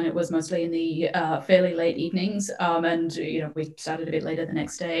and so on. It was mostly in the fairly late evenings, and we started a bit later the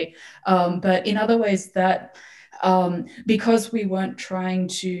next day. But in other ways that. Because we weren't trying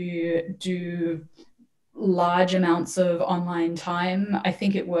to do large amounts of online time, I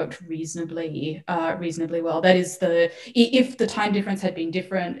think it worked reasonably well. That is, if the time difference had been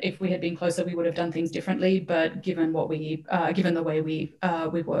different, if we had been closer, we would have done things differently. But given the way we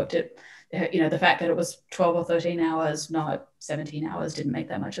worked, the fact that it was 12 or 13 hours, not 17 hours, didn't make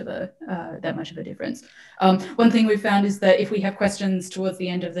that much of a difference. One thing we found is that if we have questions towards the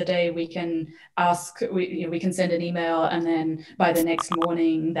end of the day, we can we can send an email, and then by the next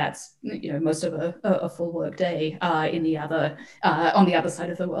morning, that's most of a full work day on the other side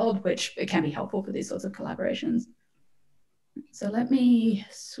of the world, which can be helpful for these sorts of collaborations. So let me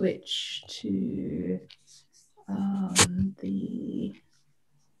switch to the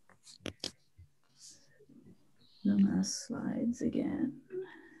slides again.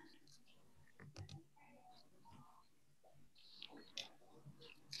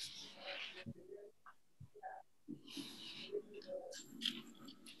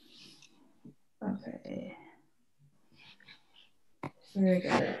 Okay. Very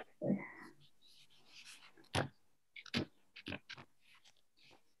good.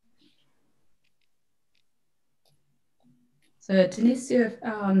 So Denise, do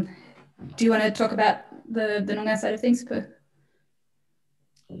you want to talk about the Noongar side of things?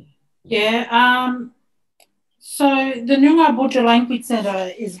 Yeah. So the Noongar Budja Language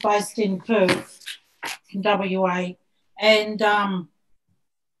Centre is based in Perth, in WA, and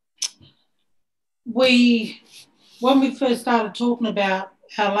when we first started talking about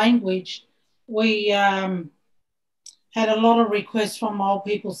our language, we had a lot of requests from old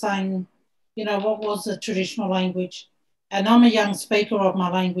people saying, what was the traditional language? And I'm a young speaker of my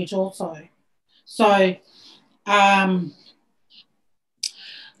language also. So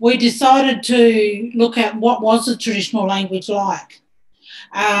we decided to look at what was the traditional language like.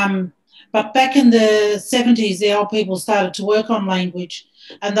 But back in the 70s, the old people started to work on language,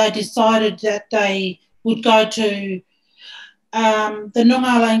 and they decided that they would go to the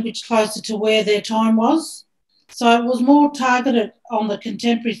Noongar language closer to where their time was. So it was more targeted on the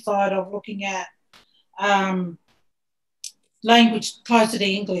contemporary side of looking at language closer to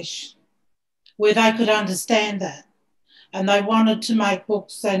English, where they could understand that. And they wanted to make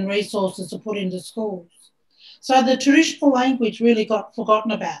books and resources to put into schools. So the traditional language really got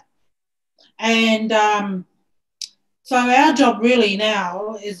forgotten about. And so our job really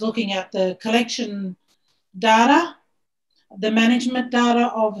now is looking at the collection data, the management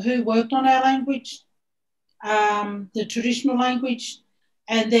data of who worked on our language, the traditional language,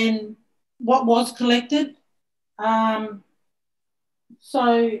 and then what was collected.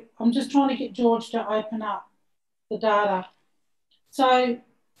 So I'm just trying to get George to open up the data. So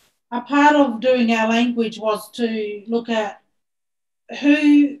a part of doing our language was to look at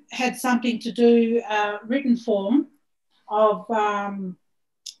who had something to do, written form of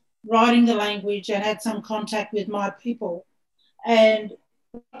writing the language and had some contact with my people. And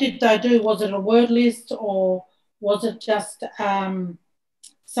what did they do? Was it a word list, or was it just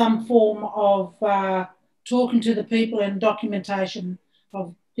some form of talking to the people and documentation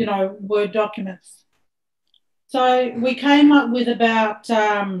of, Word documents? So we came up with about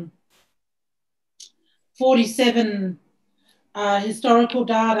 47 historical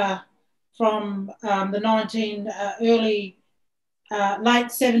data from the late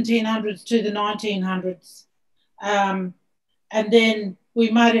 1700s to the 1900s. And then we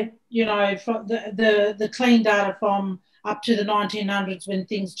made it, from the clean data from up to the 1900s when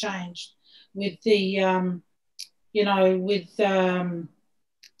things changed with the,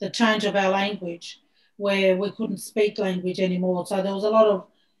 the change of our language, where we couldn't speak language anymore. So there was a lot of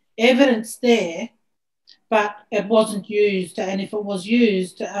evidence there, but it wasn't used. And if it was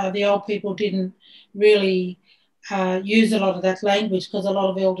used, the old people didn't really use a lot of that language because a lot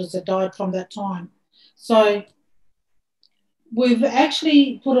of elders had died from that time. So we've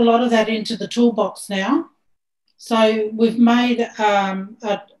actually put a lot of that into the toolbox now. So we've made a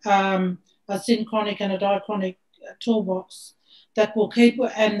synchronic and a diachronic toolbox that will keep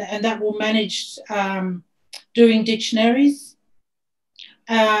and that will manage doing dictionaries.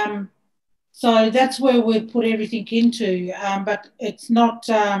 So that's where we've put everything into, but it's not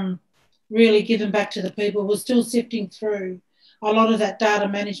really given back to the people. We're still sifting through a lot of that data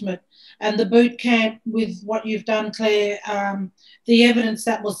management. And the boot camp, with what you've done, Claire, the evidence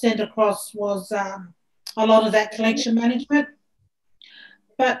that was sent across was a lot of that collection management.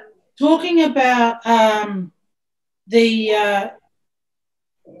 But talking about some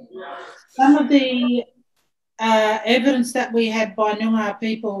of the evidence that we had by Noongar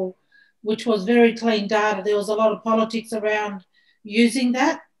people, which was very clean data, there was a lot of politics around using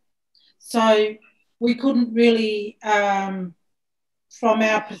that. So we couldn't really, from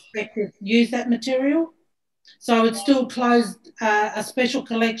our perspective, use that material. So it's still closed, a special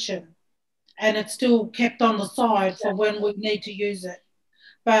collection, and it's still kept on the side for when we need to use it.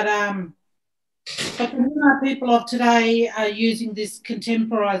 But But the Noongar people of today are using this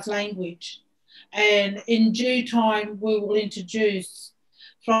contemporised language, and in due time we will introduce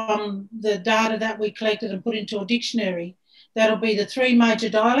from the data that we collected and put into a dictionary, that'll be the 3 major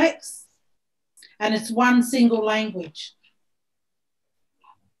dialects, and it's one single language.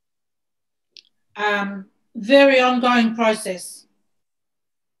 Very ongoing process.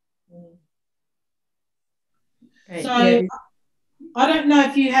 Okay, So yeah. I don't know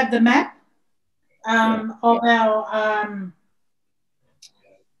if you have the map of our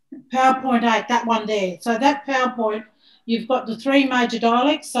PowerPoint 8, that one there. So that PowerPoint, you've got the 3 major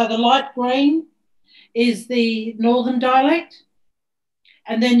dialects. So the light green is the northern dialect,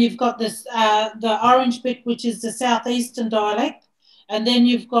 and then you've got this the orange bit, which is the southeastern dialect, and then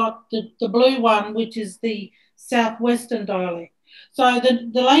you've got the blue one, which is the southwestern dialect. So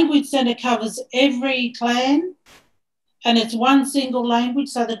the language centre covers every clan, and it's one single language,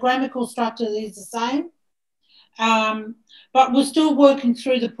 so the grammatical structure is the same. But we're still working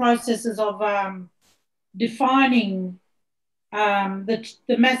through the processes of defining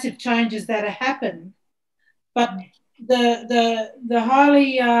the massive changes that have happened. But the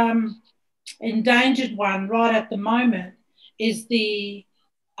highly endangered one right at the moment is the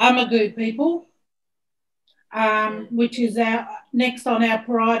Amagu people, which is next on our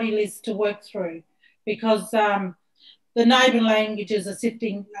priority list to work through, because the neighbouring languages are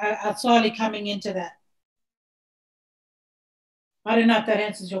slowly coming into that. I don't know if that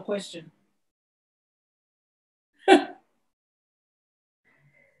answers your question.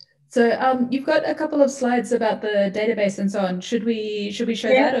 So you've got a couple of slides about the database and so on. Should we show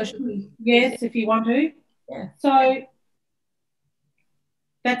that, or should we? Yes, if you want to. Yeah. So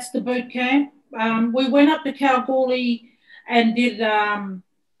that's the boot camp. We went up to Kalgoorlie and did a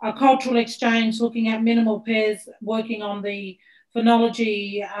cultural exchange looking at minimal pairs, working on the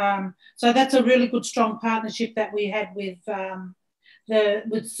phonology. So that's a really good, strong partnership that we had with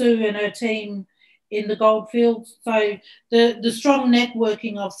Sue and her team in the goldfields. So the strong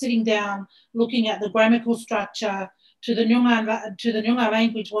networking of sitting down, looking at the grammatical structure to the Noongar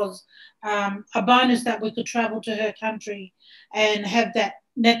language was a bonus that we could travel to her country and have that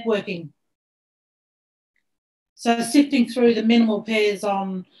networking. So sifting through the minimal pairs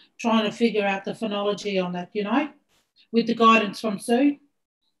on trying to figure out the phonology on that, with the guidance from Sue.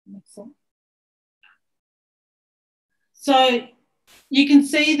 So you can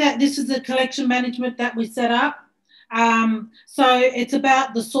see that this is the collection management that we set up. So it's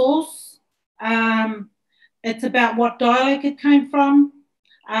about the source. It's about what dialect it came from,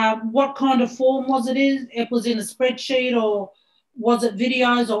 what kind of form was it in. It was in a spreadsheet, or was it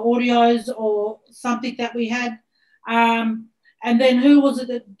videos or audios or something that we had. And then who was it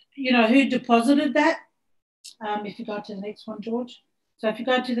that, who deposited that? If you go to the next one, George. So if you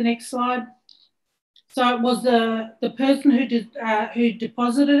go to the next slide. So it was the person who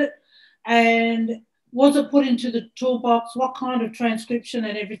deposited it, and was it put into the toolbox, what kind of transcription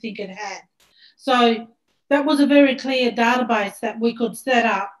and everything it had. So that was a very clear database that we could set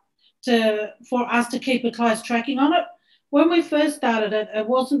up for us to keep a close tracking on it. When we first started it, it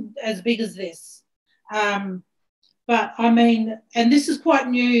wasn't as big as this. But I mean, and this is quite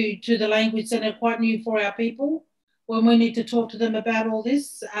new to the Language Centre, quite new for our people when we need to talk to them about all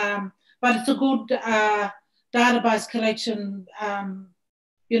this. But it's a good database collection, and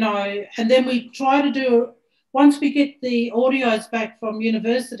then we try to do, once we get the audios back from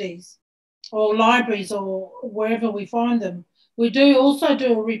universities or libraries or wherever we find them, we do also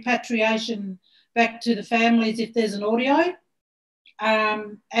do a repatriation back to the families if there's an audio,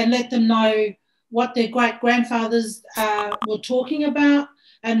 and let them know what their great-grandfathers were talking about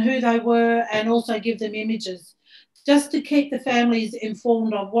and who they were, and also give them images, just to keep the families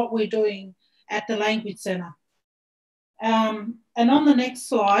informed of what we're doing at the Language Centre. And on the next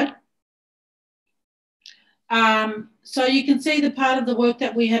slide, so you can see the part of the work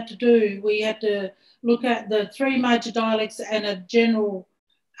that we had to do. We had to look at the 3 major dialects and a general,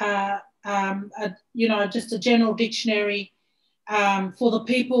 just a general dictionary for the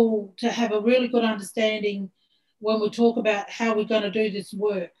people to have a really good understanding when we talk about how we're going to do this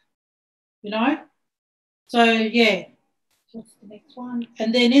work, So, yeah. What's the next one?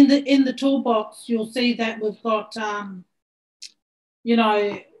 And then in the toolbox, you'll see that we've got,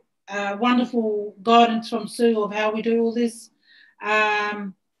 wonderful guidance from Sue of how we do all this.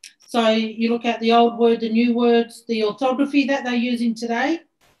 So you look at the old word, the new words, the orthography that they're using today.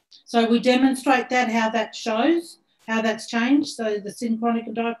 So we demonstrate that, how that shows, how that's changed. So the synchronic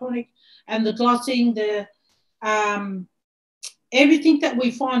and diachronic, and the glossing, the everything that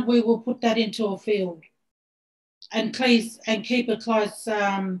we find, we will put that into a field and keep a close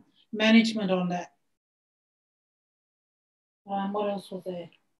management on that. What else was there?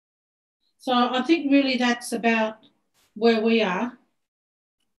 So I think really that's about where we are.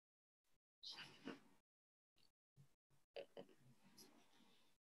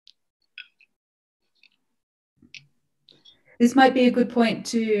 This might be a good point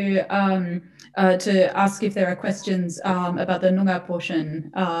to ask if there are questions about the Noongar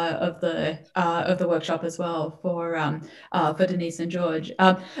portion of the workshop as well for Denise and George.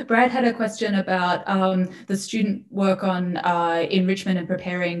 Brad had a question about the student work on enrichment and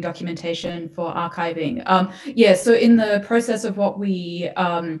preparing documentation for archiving. Yeah, so in the process of what we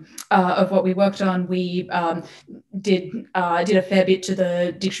worked on, we did a fair bit to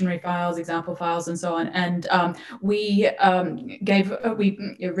the dictionary files, example files, and so on, and we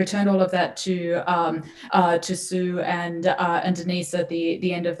returned all of that to Sue and Denise at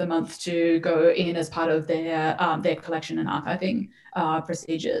the end of the month to go in as part of their collection and archiving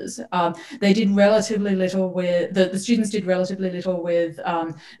procedures. They did relatively little with the students did relatively little with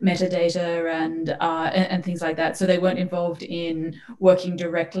metadata and things like that. So they weren't involved in working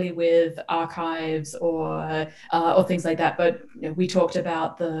directly with archives or things like that. But we talked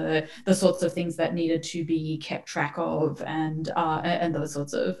about the sorts of things that needed to be kept track of and those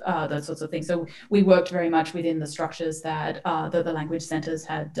sorts of things. So we worked very much within the structures that the language centres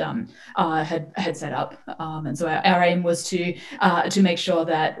had set up, and so our aim was to make sure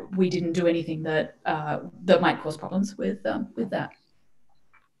that we didn't do anything that might cause problems with that.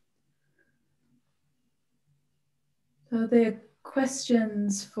 So there are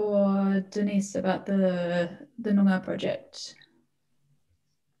questions for Denise about the Noongar project.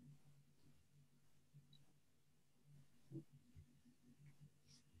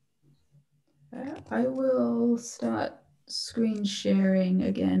 I will start screen sharing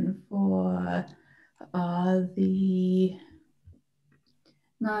again for the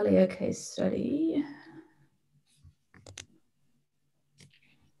Ngalia case study.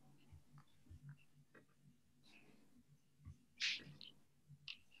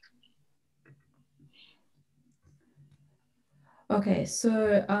 Okay,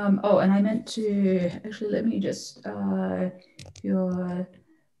 so, oh, and I meant to, actually, let me just, if you're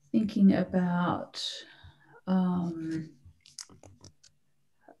thinking about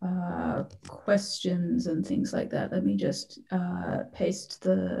questions and things like that, let me just paste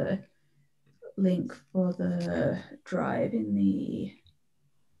the link for the drive in the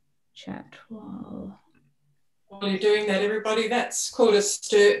chat while you're doing that, everybody, that's called a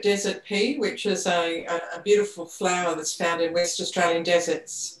sturt desert pea, which is a beautiful flower that's found in West Australian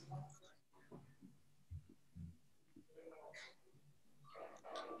deserts.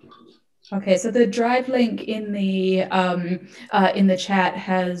 Okay, so the drive link in the chat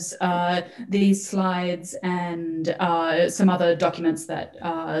has these slides and some other documents that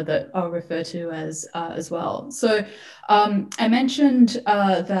I'll refer to as well. So I mentioned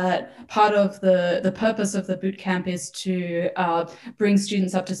that part of the purpose of the bootcamp is to bring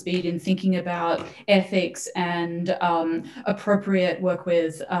students up to speed in thinking about ethics and appropriate work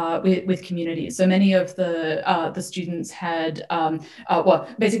with communities. So many of the students had well,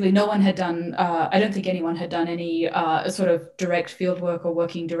 basically no one had done, I don't think anyone had done any sort of direct field work or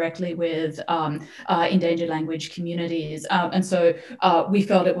working directly with endangered language communities. And so we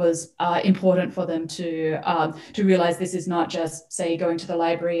felt it was important for them to realize this is not just, say, going to the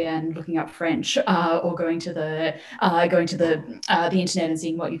library and looking up French or going to the internet and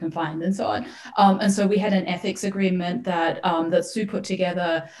seeing what you can find and so on. And so we had an ethics agreement that Sue put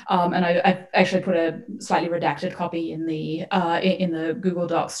together, and I've actually put a slightly redacted copy in the Google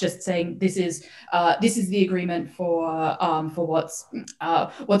Docs, just saying this is the agreement for what's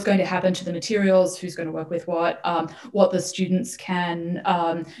going to happen to the materials, who's going to work with what the students can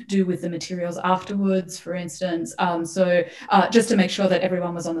do with the materials afterwards, for instance. So just to make sure that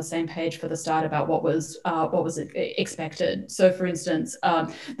everyone was on the same page for the start about what was expected. So, for instance,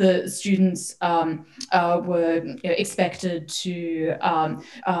 the students were expected to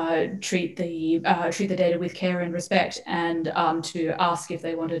treat the data with care and respect, and to ask if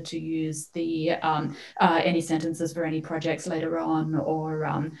they wanted to use the any sentences for any projects later on,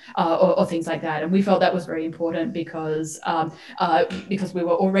 or things like that. And we felt that was very important because we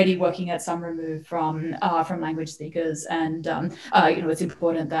were already working at some remove from language speakers, and it's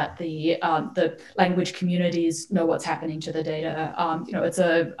important that the language communities know what's happening to the data. I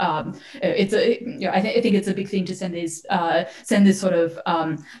think it's a big thing to send this sort of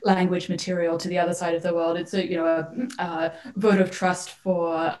language material to the other side of the world. It's a vote of trust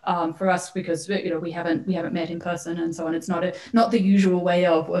for for us because we haven't met in person and so on. It's not the usual way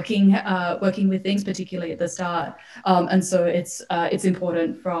of working with things, particularly at the start. And so it's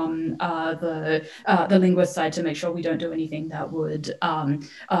important from the linguist side to make sure we don't do anything that would not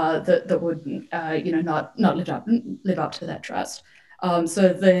live up to that trust.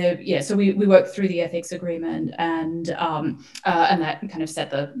 So we worked through the ethics agreement, and that kind of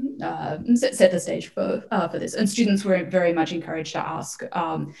set the stage for this. And students were very much encouraged to ask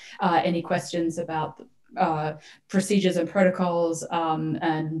any questions about procedures and protocols,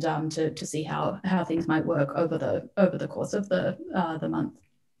 and to see how things might work over the course of the month.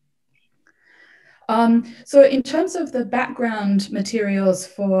 So in terms of the background materials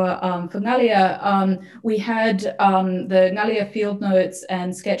for Ngalia, we had the Ngalia field notes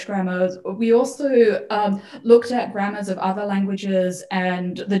and sketch grammars. We also looked at grammars of other languages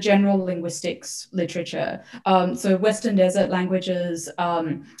and the general linguistics literature. So Western Desert languages,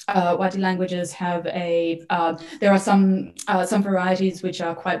 Wadi languages have there are some varieties which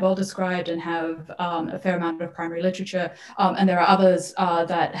are quite well described and have a fair amount of primary literature, and there are others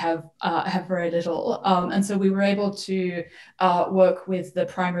that have very little. And so we were able to work with the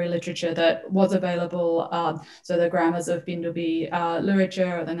primary literature that was available. So the grammars of Bindubi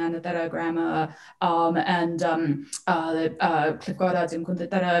literature, or the Nganatara grammar, and the Klipkora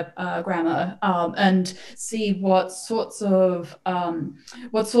Zimkunditara grammar, and see what sorts of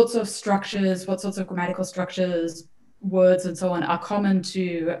structures, what sorts of grammatical structures, words and so on are common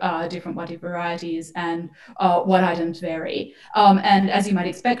to different Wadi varieties, and what items vary. And as you might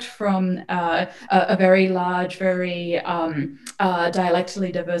expect from a very large, very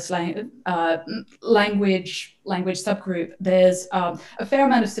dialectally diverse language subgroup, there's a fair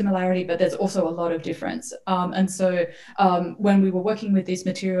amount of similarity, but there's also a lot of difference. And so when we were working with these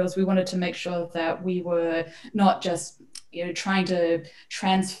materials, we wanted to make sure that we were not just trying to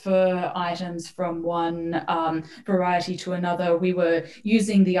transfer items from one variety to another. We were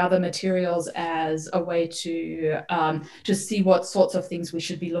using the other materials as a way to see what sorts of things we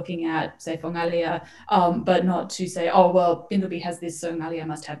should be looking at, say for Ngalia, but not to say, oh well, Bindubi has this, so Ngalia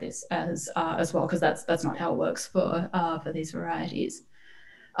must have this as well, because that's not how it works for these varieties.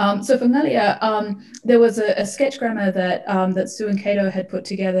 So for Ngalia, there was a sketch grammar that Sue and Cato had put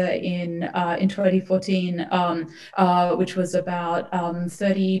together in 2014, which was about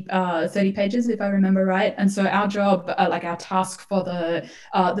 30 pages, if I remember right. And so our job, our task for the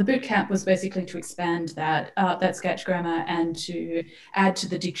boot camp, was basically to expand that sketch grammar and to add to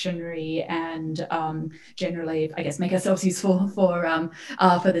the dictionary, and generally, I guess, make ourselves useful for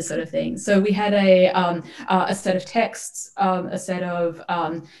this sort of thing. So we had a set of texts, a set of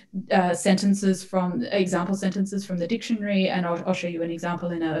sentences example sentences from the dictionary, and I'll show you an example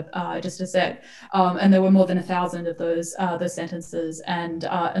in just a sec. And there were more than 1,000 of those sentences, and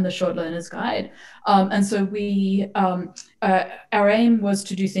the short learner's guide. And so we our aim was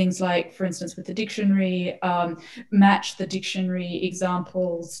to do things like, for instance, with the dictionary, match the dictionary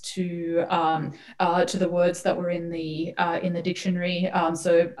examples to the words that were in the dictionary.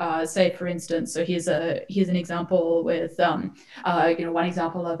 So say, for instance, so here's an example with one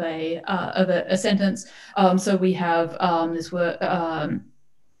example of a sentence. So we have this word.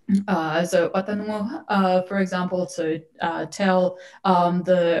 So watanungo, for example, to tell,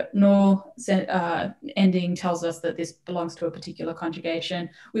 the no ending tells us that this belongs to a particular conjugation.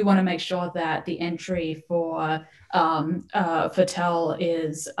 We want to make sure that the entry for tell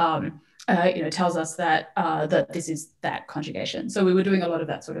is tells us that this is that conjugation. So we were doing a lot of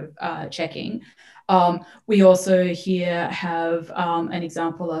that sort of checking. We also here have an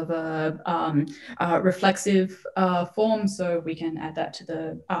example of a reflexive form, so we can add that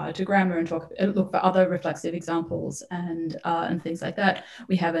to grammar and look for other reflexive examples and things like that.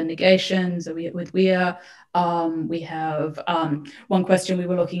 We have a negation, so with we're. We have one question we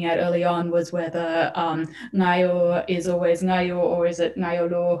were looking at early on was whether ngayo is always ngayo, or is it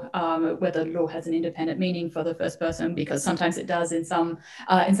ngayo lo, whether lo has an independent meaning for the first person, because sometimes it does in some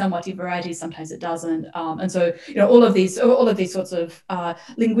Wati varieties, sometimes it doesn't. And so all of these sorts of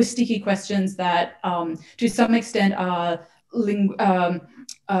linguistic-y questions that to some extent are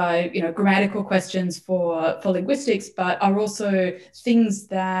grammatical questions for linguistics, but are also things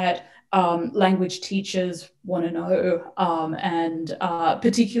that language teachers want to know, and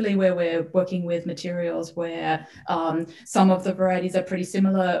particularly where we're working with materials where some of the varieties are pretty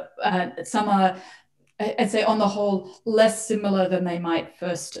similar, some are, I'd say, on the whole, less similar than they might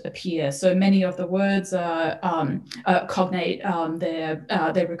first appear. So many of the words are cognate;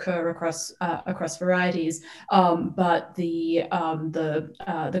 they recur across varieties, but the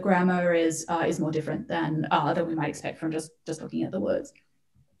grammar is more different than we might expect from just looking at the words.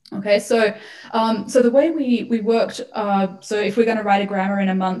 Okay, so so the way we worked, so if we're going to write a grammar in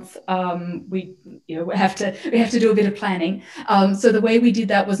a month, we have to do a bit of planning. So the way we did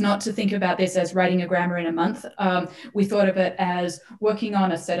that was not to think about this as writing a grammar in a month. We thought of it as working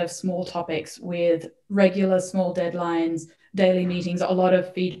on a set of small topics with regular small deadlines, daily meetings, a lot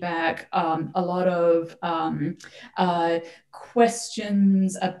of feedback, a lot of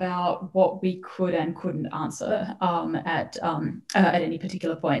questions about what we could and couldn't answer at any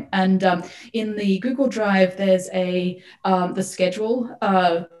particular point. And in the Google Drive, there's the schedule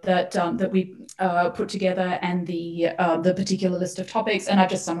that we put together, and the particular list of topics, and I've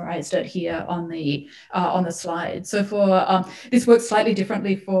just summarized it here on the slide. So for this works slightly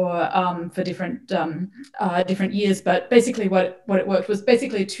differently for different years, but basically what it worked was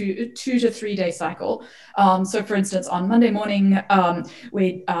basically a 2 to 3 day cycle. So for instance, on Monday morning,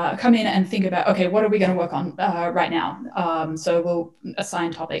 we come in and think about, okay, what are we going to work on right now? So we'll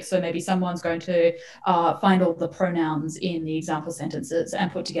assign topics. So maybe someone's going to find all the pronouns in the example sentences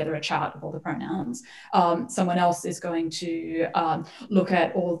and put together a chart of all the pronouns. Someone else is going to look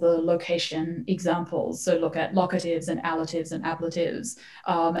at all the location examples. So look at locatives and allatives and ablatives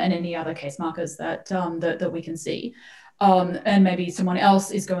and any other case markers that we can see. And maybe someone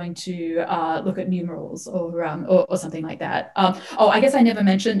else is going to look at numerals or something like that. Oh, I guess I never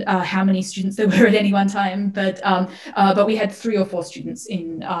mentioned how many students there were at any one time, but we had 3 or 4 students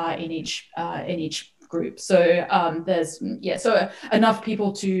in each group. So there's so enough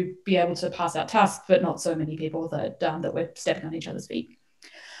people to be able to pass out tasks, but not so many people that we're stepping on each other's feet.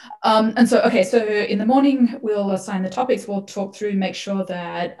 And so, okay, so in the morning, we'll assign the topics, we'll talk through, make sure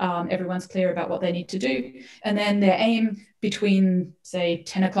that everyone's clear about what they need to do. And then their aim between, say,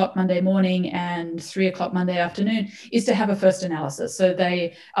 10 o'clock Monday morning and 3 o'clock Monday afternoon is to have a first analysis. So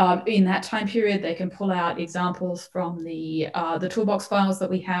they, in that time period, they can pull out examples from the toolbox files that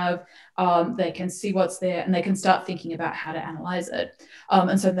we have. They can see what's there, and they can start thinking about how to analyze it.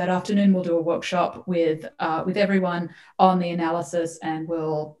 And so that afternoon, we'll do a workshop with everyone on the analysis, and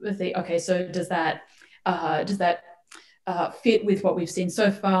we'll think, okay, so does that fit with what we've seen so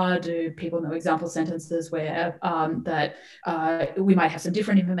far? Do people know example sentences where we might have some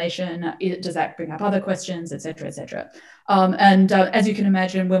different information? Does that bring up other questions, etc., etc.? And as you can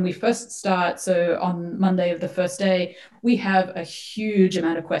imagine, when we first start, so on Monday of the first day, we have a huge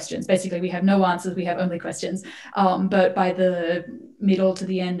amount of questions. Basically, we have no answers, we have only questions. But by the middle to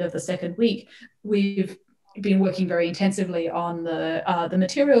the end of the second week, we've been working very intensively on the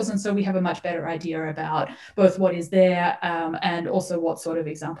materials, and so we have a much better idea about both what is there and also what sort of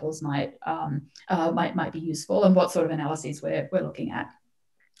examples might be useful, and what sort of analyses we're looking at.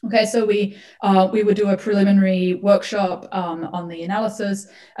 Okay, so we would do a preliminary workshop on the analysis,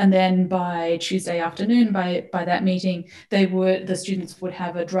 and then by Tuesday afternoon, by that meeting, the students would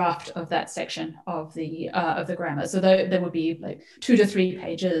have a draft of that section of the grammar. So there would be like 2 to 3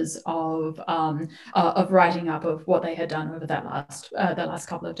 pages of writing up of what they had done over that last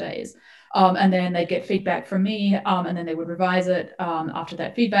couple of days. And then they'd get feedback from me, and then they would revise it after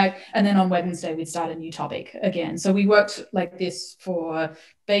that feedback. And then on Wednesday, we'd start a new topic again. So we worked like this for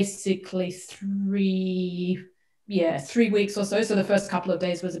basically 3 weeks or so. So the first couple of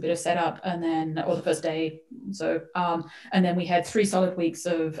days was a bit of setup, and then, or the first day. So, and then we had 3 solid weeks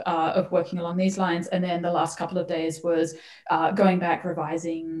of working along these lines. And then the last couple of days was going back,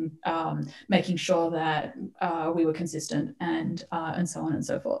 revising, making sure that we were consistent, and so on and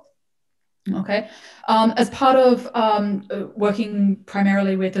so forth. Okay. As part of working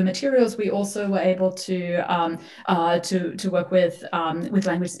primarily with the materials, we also were able to work with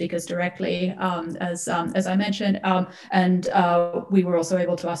language speakers directly, as I mentioned, and we were also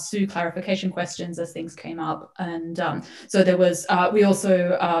able to ask Sue clarification questions as things came up. And so there was we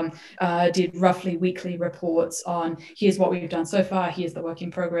also did roughly weekly reports on, here's what we've done so far, here's the work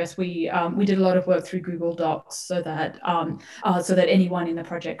in progress. We did a lot of work through Google Docs so that anyone in the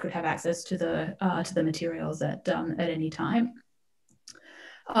project could have access to the materials at any time.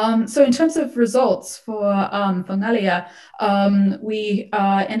 So in terms of results for Ngalia, we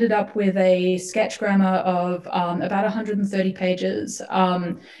ended up with a sketch grammar of about 130 pages.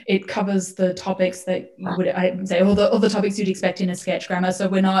 It covers the topics that you would, I'd say, all the topics you'd expect in a sketch grammar. So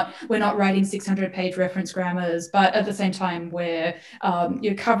we're not writing 600-page reference grammars, but at the same time,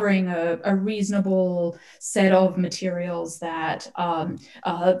 you're covering a reasonable set of materials that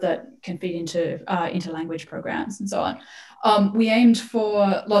can feed into language programs and so on. We aimed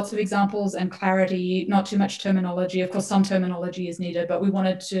for lots of examples and clarity, not too much terminology. Of course, some terminology is needed, but we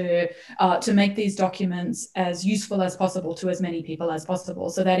wanted to make these documents as useful as possible to as many people as possible.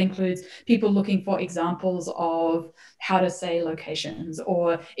 So that includes people looking for examples of how to say locations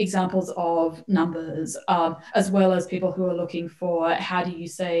or examples of numbers, as well as people who are looking for how do you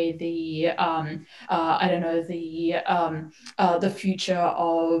say the I don't know, the future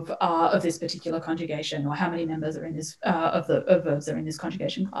of this particular conjugation, or how many members are in this of verbs are in this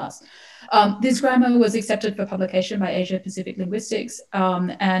conjugation class. This grammar was accepted for publication by Asia Pacific Linguistics,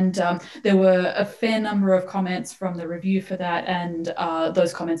 and there were a fair number of comments from the review for that, and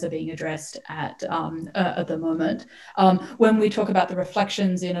those comments are being addressed at the moment. When we talk about the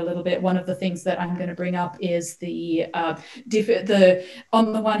reflections in a little bit, one of the things that I'm going to bring up is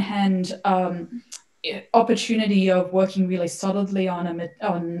on the one hand, opportunity of working really solidly on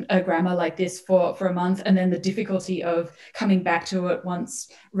a grammar like this for a month, and then the difficulty of coming back to it once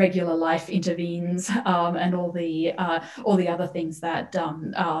regular life intervenes, and all the other things that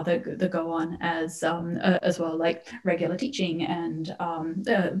go on as well, like regular teaching and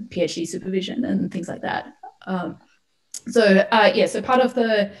PhD supervision and things like that. So part of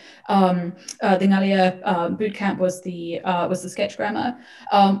the Ngalia bootcamp was the sketch grammar.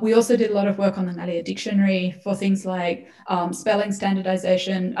 We also did a lot of work on the Ngalia dictionary for things like spelling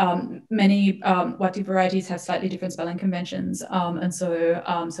standardization. Many Wati varieties have slightly different spelling conventions, and so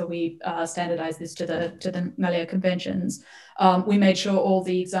we standardized this to the Ngalia conventions. We made sure all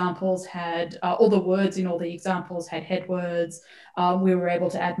the examples had all the words in all the examples had head words. We were able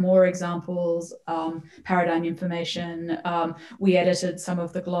to add more examples, paradigm information. We edited some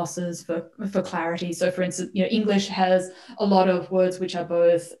of the glosses for clarity. So for instance, English has a lot of words which are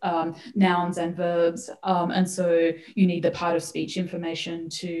both nouns and verbs. And so you need the part of speech information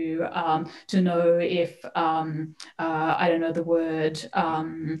to know if, I don't know, the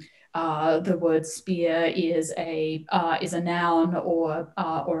word spear is a noun or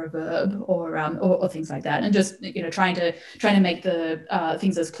a verb or things like that, and just trying to make the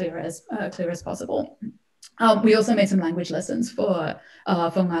things as clear as possible. We also made some language lessons for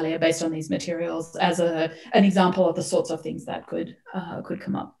Ngalia based on these materials as an example of the sorts of things that could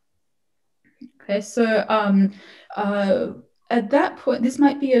come up. Okay, so at that point, this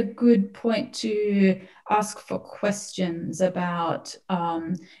might be a good point to ask for questions about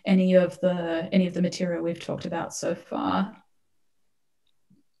any of the material we've talked about so far.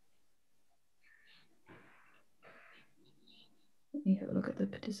 Let me have a look at the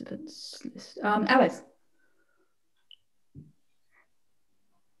participants list. Alex.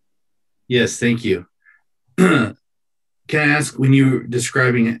 Yes, thank you. Can I ask, when you were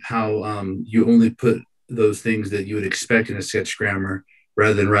describing how you only put those things that you would expect in a sketch grammar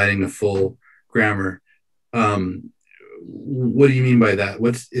rather than writing a full grammar, what do you mean by that?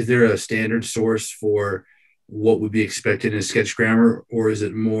 Is there a standard source for what would be expected in a sketch grammar, or is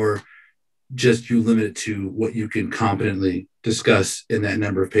it more just you limit it to what you can competently discuss in that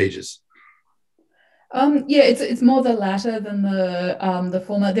number of pages? Yeah, it's more the latter than the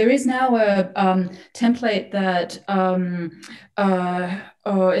former. There is now a template that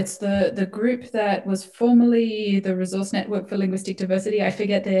it's the group that was formerly the Resource Network for Linguistic Diversity. I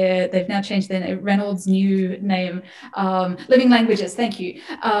forget they've now changed their name. Reynolds' new name, Living Languages. Thank you.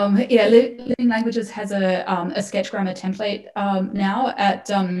 Yeah, Living Languages has a sketch grammar template now. At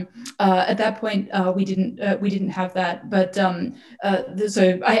that point, we didn't have that, but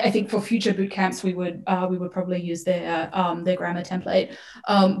so I think for future boot camps we would probably use their grammar template.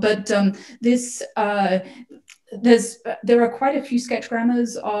 But this. There are quite a few sketch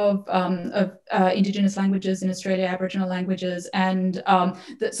grammars of Indigenous languages in Australia, Aboriginal languages, and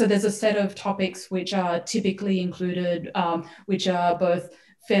so there's a set of topics which are typically included, which are both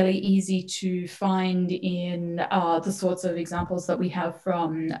fairly easy to find in the sorts of examples that we have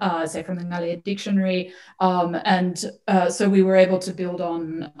from, say, from the Ngalia dictionary, and so we were able to build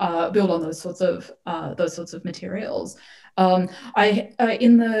on those sorts of materials. In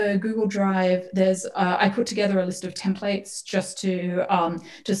the Google Drive, there's I put together a list of templates just to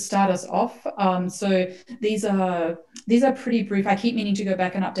start us off. So these are pretty brief. I keep meaning to go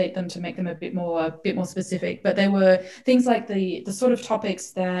back and update them to make them a bit more specific. But they were things like the sort of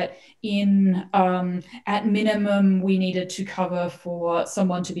topics that at minimum we needed to cover for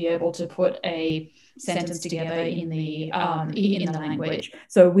someone to be able to put a sentence together in the language.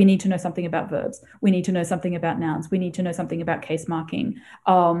 So we need to know something about verbs. We need to know something about nouns. We need to know something about case marking.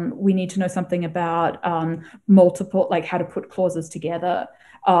 We need to know something about multiple, like how to put clauses together.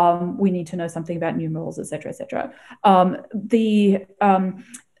 We need to know something about numerals, etc., etc.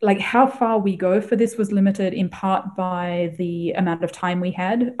 like how far we go for this was limited in part by the amount of time we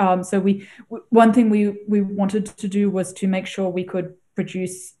had. So one thing we wanted to do was to make sure we could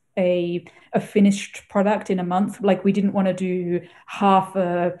produce a finished product in a month. Like we didn't want to do half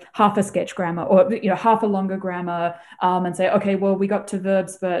a sketch grammar, or half a longer grammar, and say, okay, well, we got to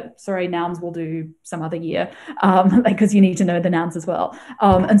verbs, but sorry, nouns we'll do some other year, because you need to know the nouns as well.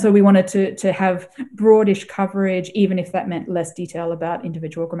 And so we wanted to have broadish coverage, even if that meant less detail about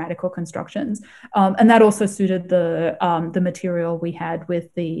individual grammatical constructions. And that also suited the material we had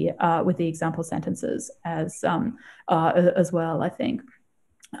with the example sentences as well, I think.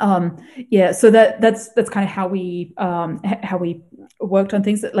 So that's kind of how we worked on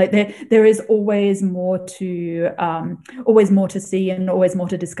things. That, like, there is always more to see and always more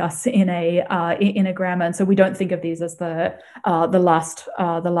to discuss in a grammar, and so we don't think of these as the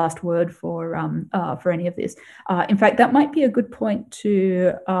last word for any of this. In fact, that might be a good point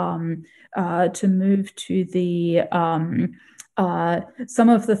to move to the some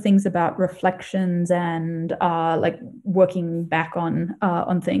of the things about reflections and like working back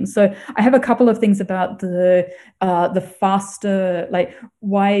on things. So I have a couple of things about the faster, like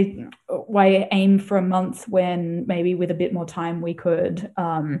why aim for a month when maybe with a bit more time we could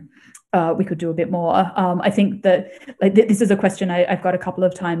do a bit more. I think that, like, this is a question I've got a couple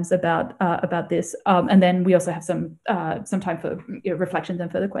of times about this, and then we also have some time for reflections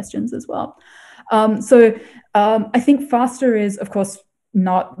and further questions as well. I think faster is, of course,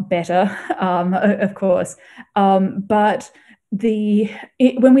 not better, of course, but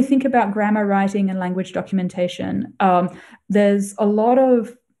when we think about grammar writing and language documentation, there's a lot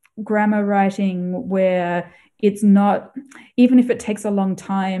of grammar writing where it's not, even if it takes a long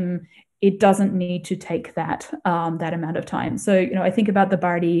time, it doesn't need to take that amount of time. So, I think about the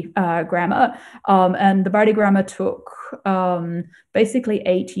Bardi grammar, and the Bardi grammar took basically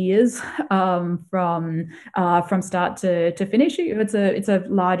 8 years from start to finish. It's a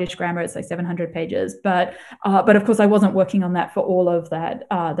largish grammar. It's like 700 pages, but of course I wasn't working on that for all of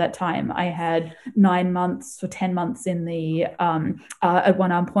that time. I had 9 months or 10 months in the at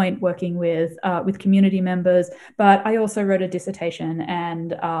one point working with community members, but I also wrote a dissertation,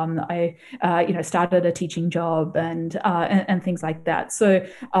 and I started a teaching job and things like that. So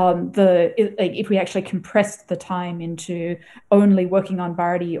if we actually compressed the time into only working on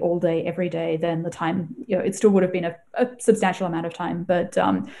Bardi all day, every day, then the time, it still would have been a substantial amount of time. But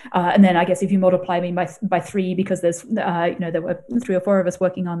and then I guess if you multiply me by 3, because there's there were 3 or 4 of us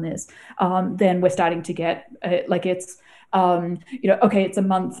working on this, then we're starting to get like it's okay, it's a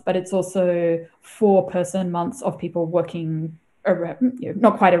month, but it's also 4-person months of people working around,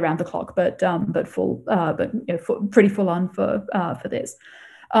 not quite around the clock, but full, pretty full on for this.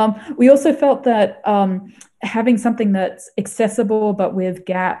 We also felt that having something that's accessible but with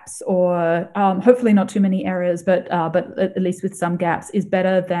gaps, or hopefully not too many errors, but at least with some gaps, is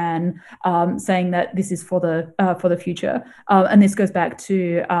better than saying that this is for the future. And this goes back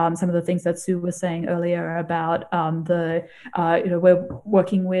to some of the things that Sue was saying earlier about we're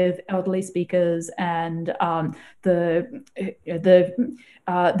working with elderly speakers, and there's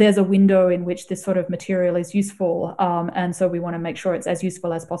a window in which this sort of material is useful, and so we want to make sure it's as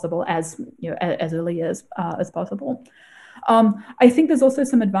useful as possible, as early as possible. I think there's also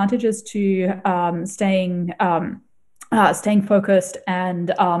some advantages to staying focused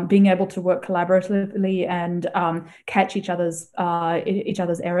and being able to work collaboratively and catch each other's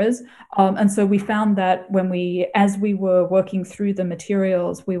errors. And so we found that as we were working through the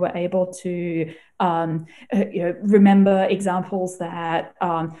materials, we were able to remember examples that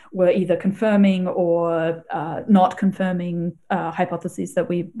were either confirming or not confirming hypotheses that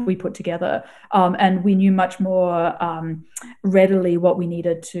we put together, and we knew much more readily what we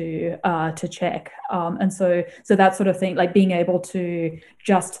needed to check, and so that sort of thing, like being able to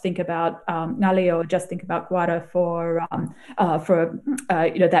just think about Ngali or just think about Guara for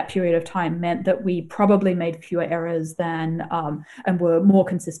that period of time, meant that we probably made fewer errors than and were more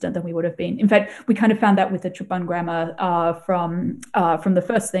consistent than we would have been. In fact, we kind of found that with the Chupan grammar from the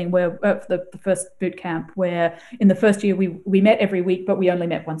first thing, where the first boot camp, where in the first year we met every week, but we only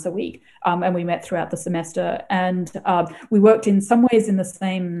met once a week, and we met throughout the semester, and we worked in some ways in the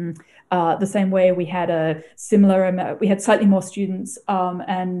same way. We had a similar amount, we had slightly more students,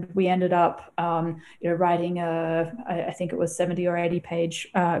 and we ended up writing I think it was 70 or 80 page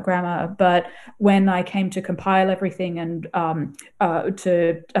grammar. But when I came to compile everything and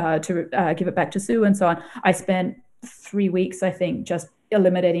to give it back to Sue and so on, I spent 3 weeks, I think, just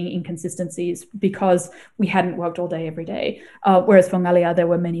eliminating inconsistencies, because we hadn't worked all day every day. Whereas for Ngalia, there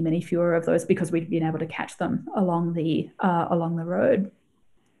were many, many fewer of those, because we'd been able to catch them along the road.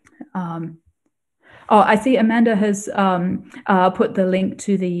 I see Amanda has put the link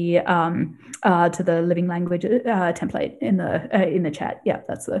to the living language template in the chat. Yeah,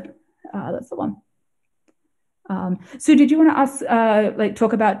 that's the one. Sue, did you want to ask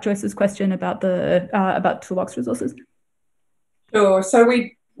talk about Joyce's question about the about toolbox resources? Sure. So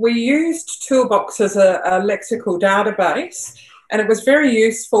we used Toolbox as a lexical database, and it was very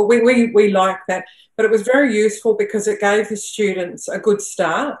useful. We liked that, but it was very useful because it gave the students a good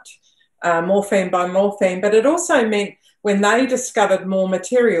start, morpheme by morpheme, but it also meant when they discovered more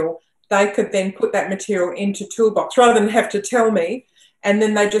material, they could then put that material into Toolbox rather than have to tell me, and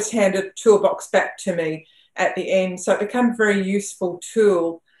then they just handed Toolbox back to me at the end. So it became a very useful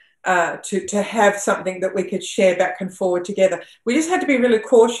tool to have something that we could share back and forward together. We just had to be really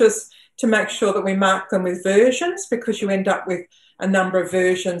cautious to make sure that we mark them with versions, because you end up with a number of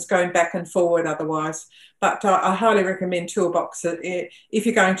versions going back and forward otherwise. But I highly recommend Toolbox if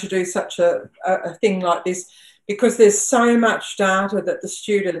you're going to do such a thing like this, because there's so much data that the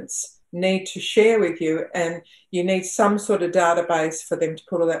students need to share with you, and you need some sort of database for them to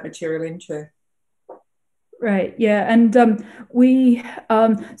put all that material into. Right. Yeah, and we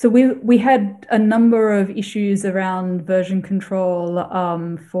had a number of issues around version control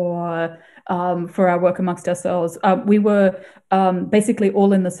for our work amongst ourselves. We were basically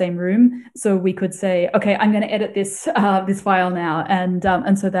all in the same room, so we could say, okay, I'm going to edit this this file now, and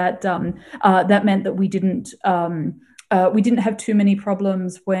so that that meant that we didn't have too many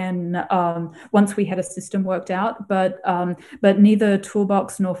problems when once we had a system worked out, but neither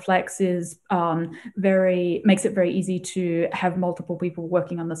Toolbox nor Flex makes it very easy to have multiple people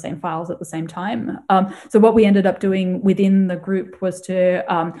working on the same files at the same time. So what we ended up doing within the group was to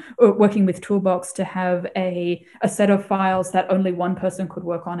working with Toolbox to have a set of files that only one person could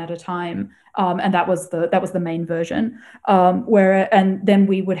work on at a time. And that was the main version. And then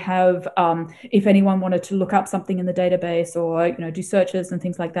we would have, if anyone wanted to look up something in the database or do searches and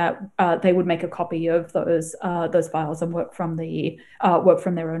things like that, they would make a copy of those files and work from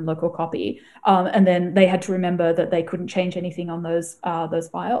their own local copy. And then they had to remember that they couldn't change anything on those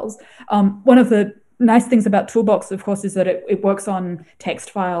files. One of the nice things about Toolbox, of course, is that it works on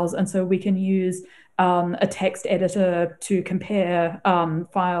text files, and so we can use a text editor to compare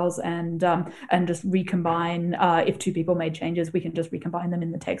files and just recombine. If two people made changes, we can just recombine them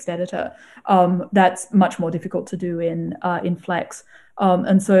in the text editor. That's much more difficult to do in Flex.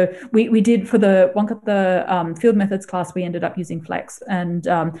 And so we did for the field methods class, we ended up using Flex, and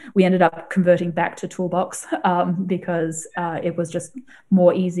we ended up converting back to Toolbox because it was just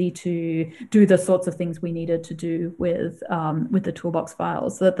more easy to do the sorts of things we needed to do with the Toolbox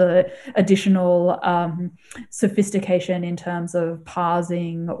files. So the additional sophistication in terms of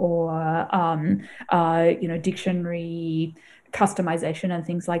parsing or dictionary customization and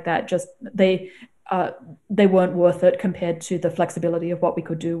things like that, just they weren't worth it compared to the flexibility of what we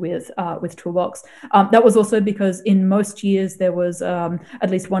could do with Toolbox. That was also because in most years there was at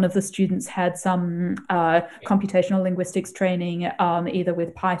least one of the students had some computational linguistics training, either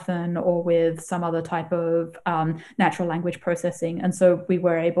with Python or with some other type of natural language processing, and so we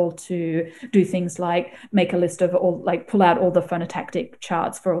were able to do things like make a list of pull out all the phonotactic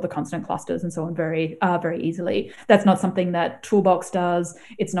charts for all the consonant clusters and so on very easily. That's not something that Toolbox does.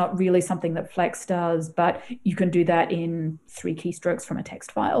 It's not really something that Flex does, but you can do that in 3 keystrokes from a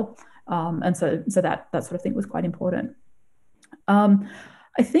text file. And so that sort of thing was quite important.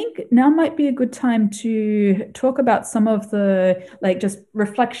 I think now might be a good time to talk about some of the just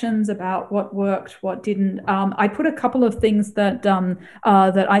reflections about what worked, what didn't. I put a couple of things that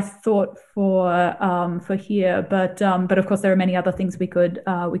that I thought for here, but of course there are many other things we could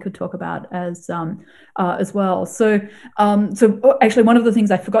talk about as well. So actually one of the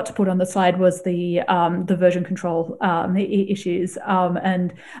things I forgot to put on the slide was the version control issues,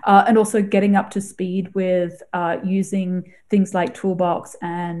 and also getting up to speed with using things like Toolbox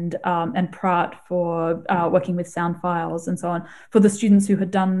and Prat for working with sound files and so on. For the students who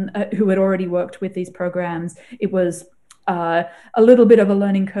had already worked with these programs, it was a little bit of a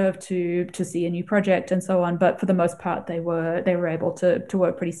learning curve to see a new project and so on, but for the most part they were able to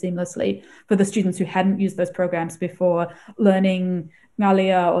work pretty seamlessly. For the students who hadn't used those programs before, learning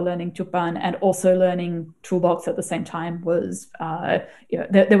Ngalia or learning Chupan and also learning Toolbox at the same time was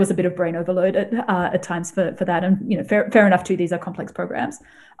there was a bit of brain overload at times for that, and fair enough too, these are complex programs,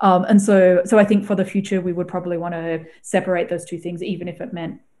 and so I think for the future we would probably want to separate those two things, even if it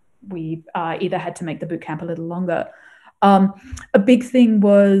meant we either had to make the bootcamp a little longer. A big thing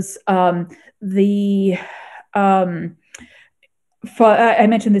was I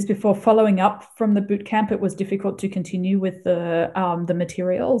mentioned this before, following up from the boot camp, it was difficult to continue with the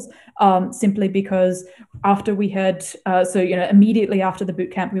materials, simply because after we had, immediately after the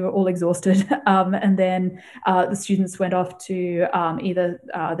boot camp, we were all exhausted. And then the students went off to either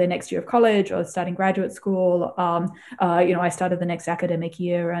their next year of college or starting graduate school. I started the next academic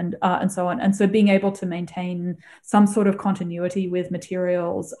year and so on. And so being able to maintain some sort of continuity with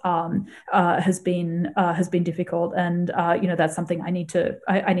materials has been difficult. And, that's something I need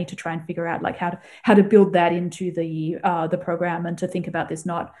to try and figure out, like how to build that into the program, and to think about this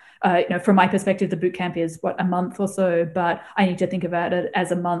not, from my perspective, the boot camp is a month or so, but I need to think about it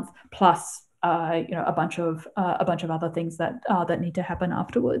as a month plus, a bunch of other things that need to happen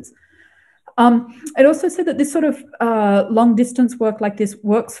afterwards. I'd also say that this sort of long distance work like this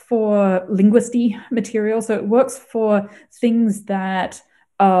works for linguistic material. So it works for things that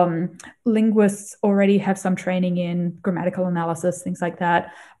linguists already have some training in, grammatical analysis, things like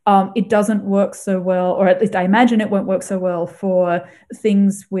that. It doesn't work so well, or at least I imagine it won't work so well for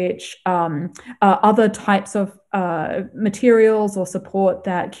things which other types of materials or support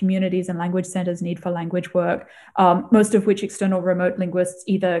that communities and language centers need for language work, most of which external remote linguists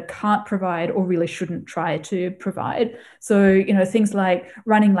either can't provide or really shouldn't try to provide. So, things like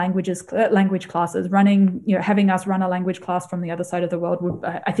running language classes, having us run a language class from the other side of the world would,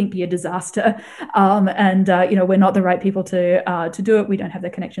 I think, be a disaster. We're not the right people to do it. We don't have the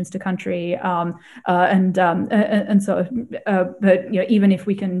connections to country, and so. But even if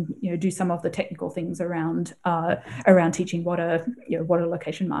we can, do some of the technical things around teaching what a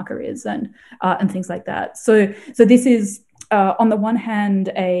location marker is and things like that. So this is on the one hand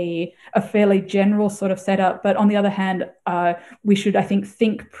a fairly general sort of setup, but on the other hand, we should, I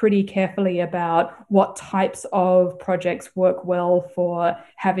think pretty carefully about what types of projects work well for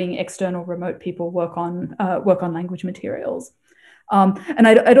having external remote people work on language materials. And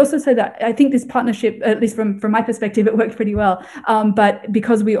I'd also say that I think this partnership, at least from my perspective, it worked pretty well. But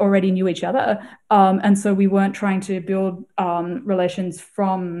because we already knew each other, and so we weren't trying to build relations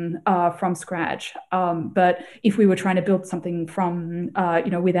from scratch. But if we were trying to build something from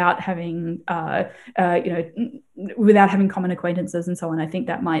without having common acquaintances and so on, I think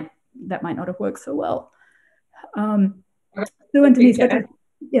that might not have worked so well. Sue and Denise,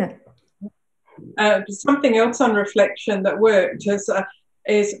 yeah. Something else on reflection that worked is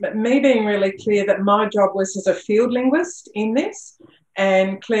me being really clear that my job was as a field linguist in this,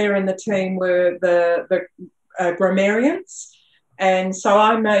 and Claire and the team were the grammarians. And so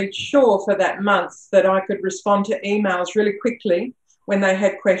I made sure for that month that I could respond to emails really quickly when they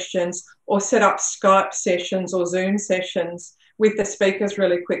had questions, or set up Skype sessions or Zoom sessions with the speakers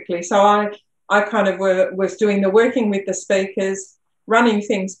really quickly. So I kind of was doing the working with the speakers, running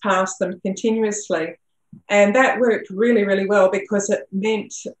things past them continuously. And that worked really, really well, because it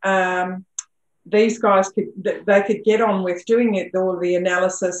meant these guys could get on with doing all the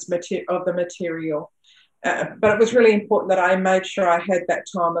analysis of the material. But it was really important that I made sure I had that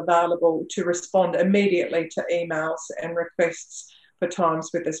time available to respond immediately to emails and requests for times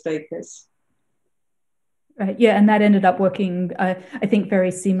with the speakers. Right. Yeah, and that ended up working, I think, very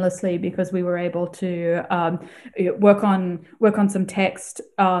seamlessly, because we were able to work on some text,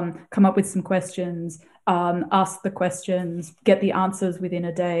 come up with some questions, ask the questions, get the answers within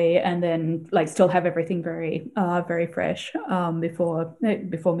a day, and then still have everything very very fresh before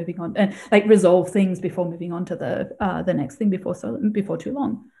moving on, and resolve things before moving on to the next thing before too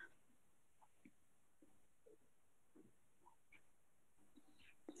long.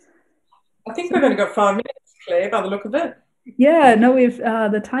 I think we've only got 5 minutes, Claire, by the look of it. Yeah, no, we've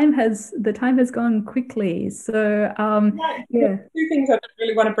the time has gone quickly. So yeah. Two things I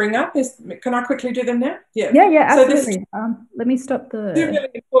really want to bring up is, can I quickly do them now? Yeah, absolutely. So let me stop the. Two really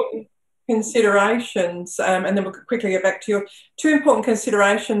important considerations, and then we'll quickly get back to your two important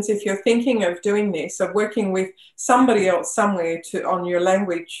considerations if you're thinking of doing this, of working with somebody else somewhere on your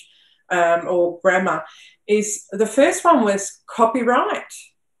language or grammar. Is the first one was copyright,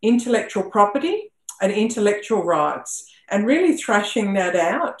 intellectual property, and intellectual rights, and really thrashing that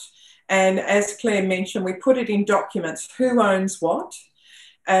out. And as Claire mentioned, we put it in documents, who owns what,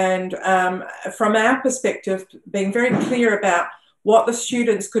 and from our perspective, being very clear about what the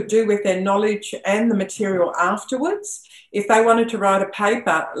students could do with their knowledge and the material afterwards. If they wanted to write a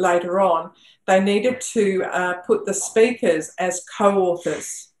paper later on, they needed to put the speakers as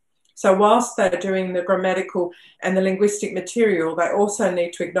co-authors. So whilst they're doing the grammatical and the linguistic material, they also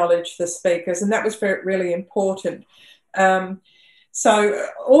need to acknowledge the speakers, and that was really important. So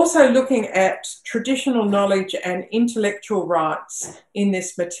also looking at traditional knowledge and intellectual rights in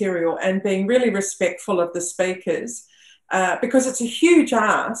this material, and being really respectful of the speakers. because it's a huge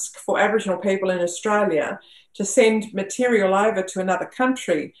ask for Aboriginal people in Australia to send material over to another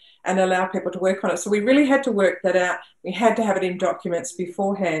country and allow people to work on it. So we really had to work that out. We had to have it in documents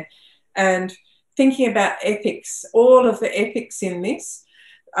beforehand. And thinking about ethics, all of the ethics in this,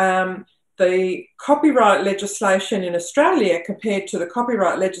 the copyright legislation in Australia compared to the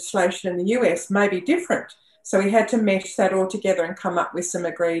copyright legislation in the US may be different. So we had to mesh that all together and come up with some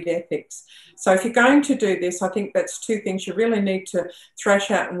agreed ethics. So if you're going to do this, I think that's two things you really need to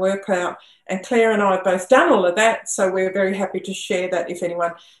thrash out and work out. And Claire and I have both done all of that, so we're very happy to share that if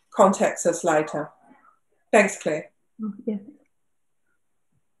anyone contacts us later. Thanks, Claire. Yeah.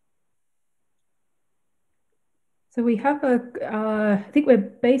 So we have I think we're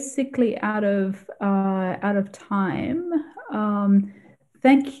basically out of time.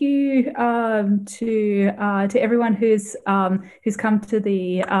 Thank you to everyone who's come to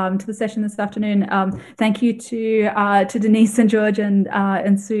the session this afternoon. Thank you to Denise and George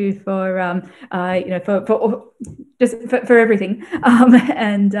and Sue for for everything.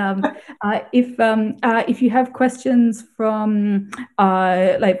 If you have questions from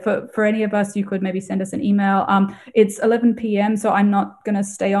for any of us, you could maybe send us an email. It's 11 p.m, so I'm not going to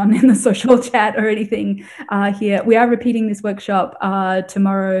stay on in the social chat or anything here. We are repeating this workshop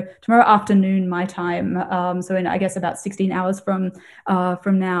tomorrow afternoon my time, so in I guess about 16 hours from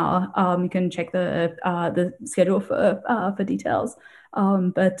now. You can check the schedule for details.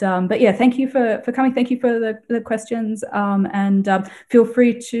 But yeah, thank you for coming. Thank you for the questions, and feel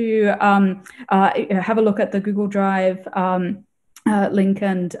free to have a look at the Google Drive link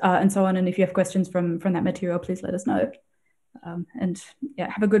and so on. And if you have questions from that material, please let us know. And yeah,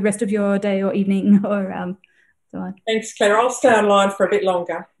 have a good rest of your day or evening or so on. Thanks, Claire. I'll stay online for a bit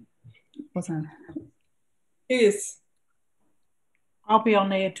longer. Awesome. Cheers. I'll be on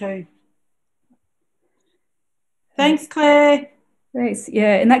there too. Thanks, Claire. Thanks.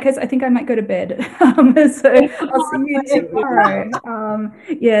 Yeah, in that case, I think I might go to bed. So I'll see you tomorrow.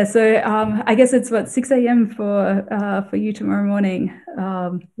 Yeah, so I guess it's what, 6 a.m. for you tomorrow morning.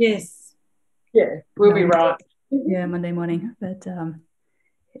 Yes. Yeah, we'll be right. Yeah, Monday morning. But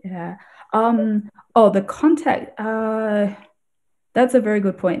yeah. Oh, the contact. That's a very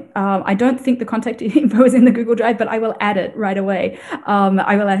good point. I don't think the contact info is in the Google Drive, but I will add it right away.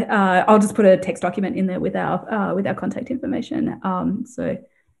 I'll just put a text document in there with our contact information. So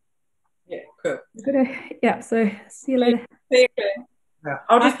yeah, cool. Yeah. So see you later. See you. Yeah.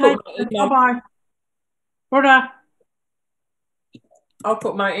 I'll just bye. I'll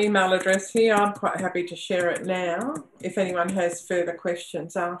put my email address here. I'm quite happy to share it now if anyone has further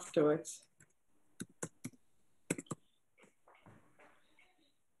questions afterwards.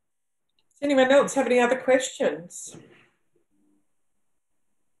 Does anyone else have any other questions?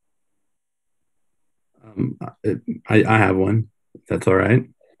 I have one, if that's all right.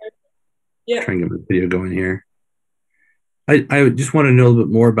 Yeah. Trying to get the video going here. I just want to know a little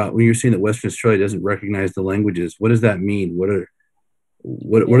bit more about when you're saying that Western Australia doesn't recognize the languages. What does that mean? What are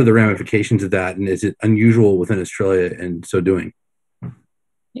the ramifications of that? And is it unusual within Australia in so doing?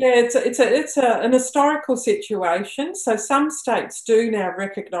 Yeah, it's an historical situation. So some states do now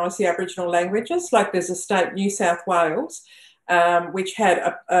recognise the Aboriginal languages. Like there's a state, New South Wales, which had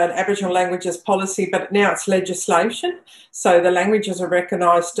an Aboriginal languages policy, but now it's legislation. So the languages are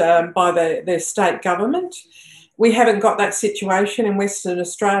recognised by their state government. We haven't got that situation in Western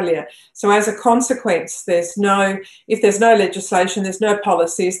Australia. So as a consequence, if there's no legislation, there's no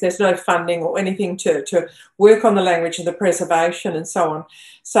policies, there's no funding or anything to work on the language and the preservation and so on.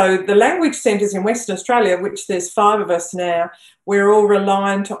 So the language centres in Western Australia, which there's 5 of us now, we're all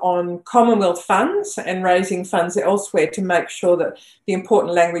reliant on Commonwealth funds and raising funds elsewhere to make sure that the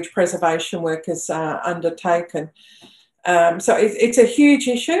important language preservation work is undertaken. So it's a huge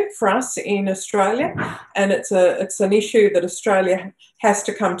issue for us in Australia, and it's an issue that Australia has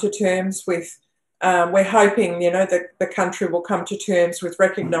to come to terms with. We're hoping, that the country will come to terms with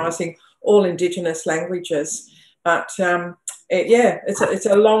recognising all Indigenous languages. But it's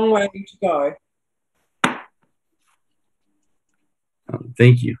a long way to go.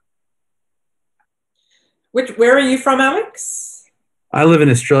 Thank you. Where are you from, Alex? I live in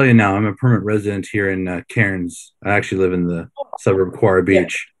Australia now. I'm a permanent resident here in Cairns. I actually live in the suburb of Quarry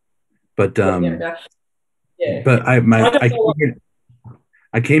Beach. But but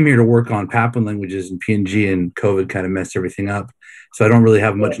I came here to work on Papuan languages and PNG, and COVID kind of messed everything up. So I don't really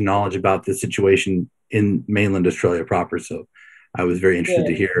have much knowledge about the situation in mainland Australia proper. So I was very interested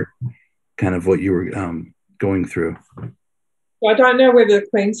to hear kind of what you were going through. I don't know whether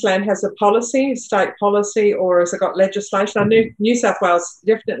Queensland has a policy, a state policy, or has it got legislation. I know New South Wales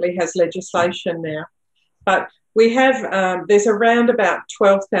definitely has legislation now. But We have, there's around about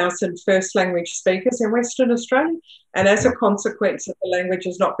 12,000 first language speakers in Western Australia, and as a consequence of the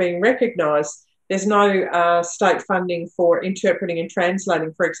languages not being recognised, there's no state funding for interpreting and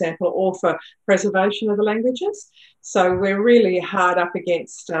translating, for example, or for preservation of the languages. So we're really hard up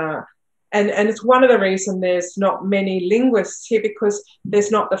against, and it's one of the reasons there's not many linguists here, because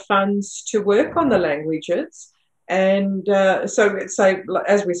there's not the funds to work on the languages. And so,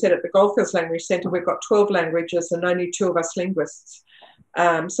 as we said at the Goldfields Language Centre, we've got 12 languages and only 2 of us linguists.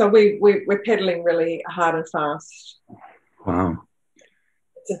 So we're peddling really hard and fast. Wow.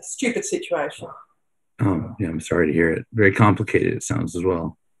 It's a stupid situation. Oh, yeah, I'm sorry to hear it. Very complicated, it sounds, as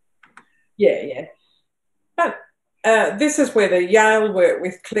well. Yeah. But this is where the Yale work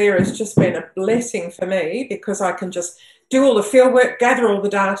with Claire has just been a blessing for me, because I can just do all the field work, gather all the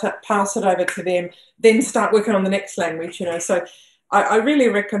data, pass it over to them, then start working on the next language, you know. So I really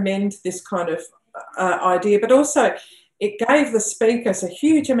recommend this kind of idea, but also it gave the speakers a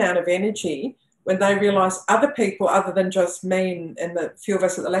huge amount of energy when they realised other people other than just me and the few of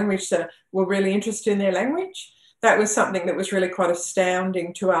us at the Language Centre were really interested in their language. That was something that was really quite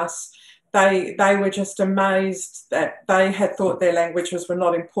astounding to us. They were just amazed that they had thought their languages were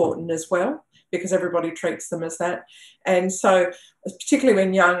not important as well, because everybody treats them as that. And so, particularly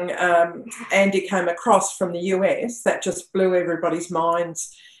when young Andy came across from the US, that just blew everybody's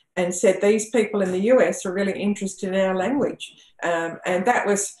minds, and said these people in the US are really interested in our language. And that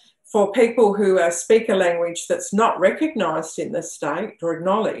was for people who speak a language that's not recognised in the state or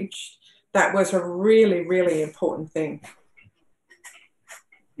acknowledged. That was a really, really important thing.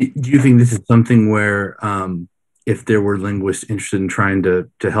 Do you think this is something where if there were linguists interested in trying to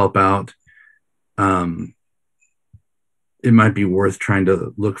help out, it might be worth trying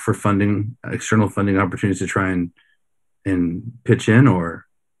to look for funding, external funding opportunities to try and pitch in? Or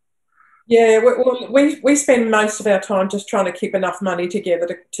yeah, we spend most of our time just trying to keep enough money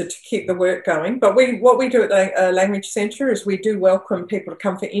together to keep the work going. But what we do at the Language Centre is we do welcome people to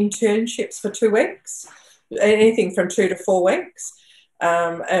come for internships for 2 weeks, anything from 2 to 4 weeks.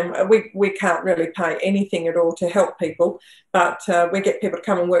 And we can't really pay anything at all to help people, but we get people to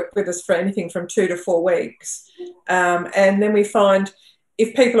come and work with us for anything from 2 to 4 weeks. And then we find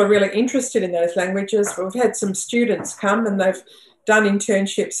if people are really interested in those languages, we've had some students come and they've done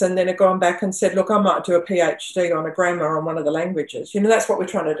internships and then have gone back and said, look, I might do a PhD on a grammar on one of the languages. You know, that's what we're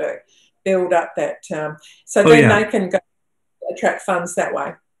trying to do, build up that. So then they can go attract funds that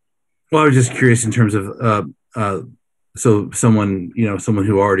way. Well, I was just curious in terms of so someone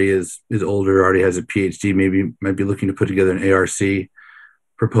who already is older, already has a PhD, maybe might be looking to put together an ARC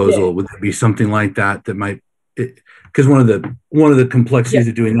proposal. Yeah. Would there be something like that might, because one of the complexities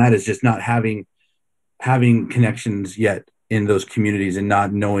of doing that is just not having connections yet in those communities and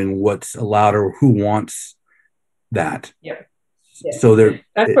not knowing what's allowed or who wants that. Yeah. So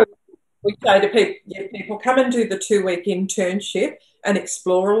that's what we say to people, come and do the 2-week internship and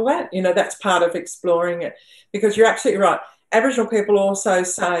explore all that. You know, that's part of exploring it, because you're absolutely right. Aboriginal people also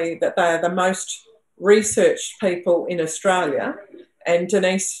say that they are the most researched people in Australia, and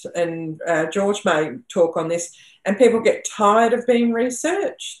Denise and George may talk on this, and people get tired of being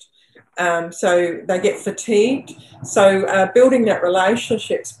researched. So they get fatigued. So building that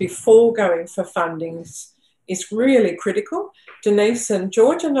relationships before going for fundings is really critical. Denise and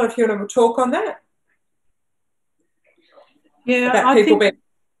George, I don't know if you want to talk on that. Yeah, about people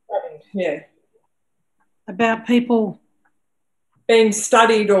being about people being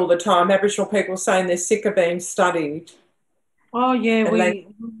studied all the time. Aboriginal people saying they're sick of being studied. Oh yeah,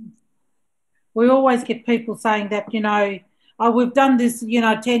 we always get people saying that, you know, oh, we've done this, you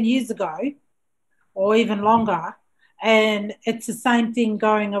know, 10 years ago or even longer, and it's the same thing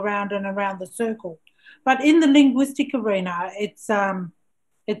going around and around the circle. But in the linguistic arena, it's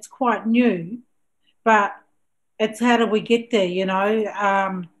quite new, but it's how do we get there, you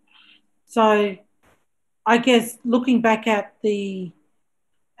know? So I guess looking back at the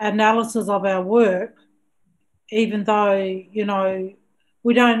analysis of our work, even though, you know,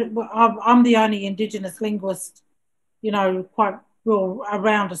 I'm the only Indigenous linguist, you know, quite well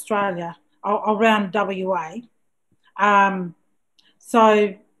around Australia, around WA.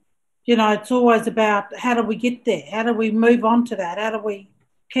 So, you know, it's always about how do we get there? How do we move on to that? How do we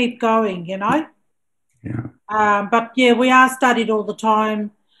keep going, you know? Yeah. But yeah, we are studied all the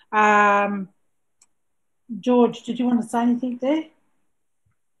time. George, did you want to say anything there?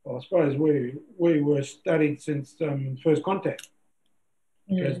 Well, I suppose we were studied since first contact.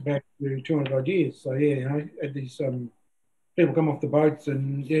 It goes back to 200 odd years. So yeah, you know, had these people come off the boats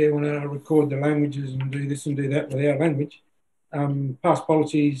and want to record the languages and do this and do that with our language. past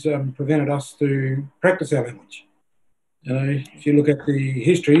policies prevented us to practice our language. You know, if you look at the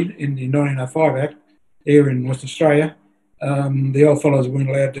history in the 1905 Act here in Western Australia, the old fellows weren't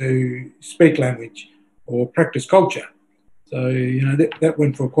allowed to speak language or practice culture. So, you know, that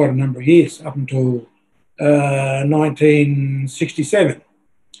went for quite a number of years, up until 1967,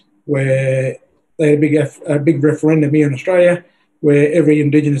 where they had a big referendum here in Australia, where every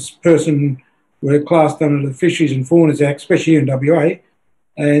Indigenous person were classed under the Fisheries and Faunas Act, especially in WA.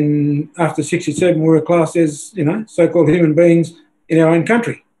 And after 67, we were classed as, you know, so-called human beings in our own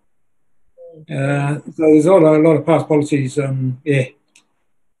country. So there's a lot of past policies, so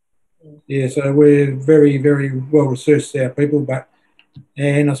we're very, very well researched, our people,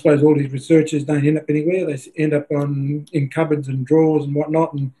 and I suppose all these researchers don't end up anywhere. They end up in cupboards and drawers and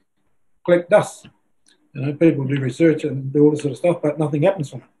whatnot and collect dust. You know, people do research and do all this sort of stuff, but nothing happens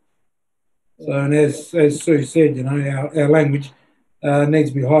from it. So, and as Sue said, you know, our language needs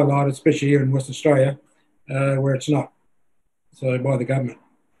to be highlighted, especially here in Western Australia, where it's not, so by the government.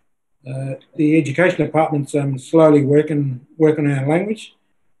 The education department's slowly working on our language.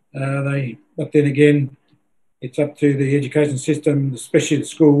 But then again, it's up to the education system, especially the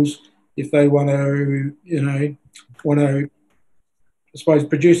schools, if they want to, you know, I suppose,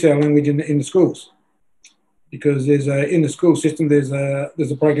 produce our language in the schools. Because in the school system, there's a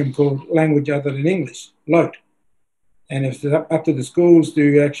program called Language Other Than English, LOTE. And it's up to the schools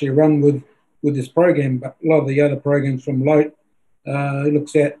to actually run with this program. But a lot of the other programs from LOTE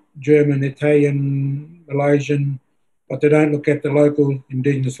looks at German, Italian, Malaysian, but they don't look at the local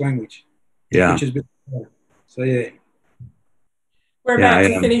Indigenous language. Yeah. Which is a bit, so, yeah. We're about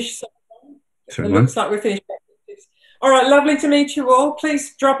to finish. So it looks like we're finished. All right, lovely to meet you all.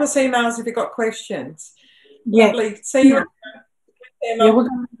 Please drop us emails if you've got questions. Yeah. Lovely. See you. Yeah, we're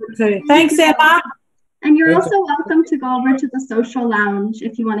going to. Thanks, Emma. And you're also welcome to go over to the social lounge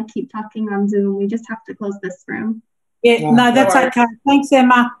if you want to keep talking on Zoom. We just have to close this room. Yeah, no, that's okay. Thanks,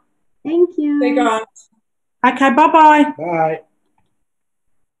 Emma. Thank you. See you guys. Okay, bye-bye. Bye.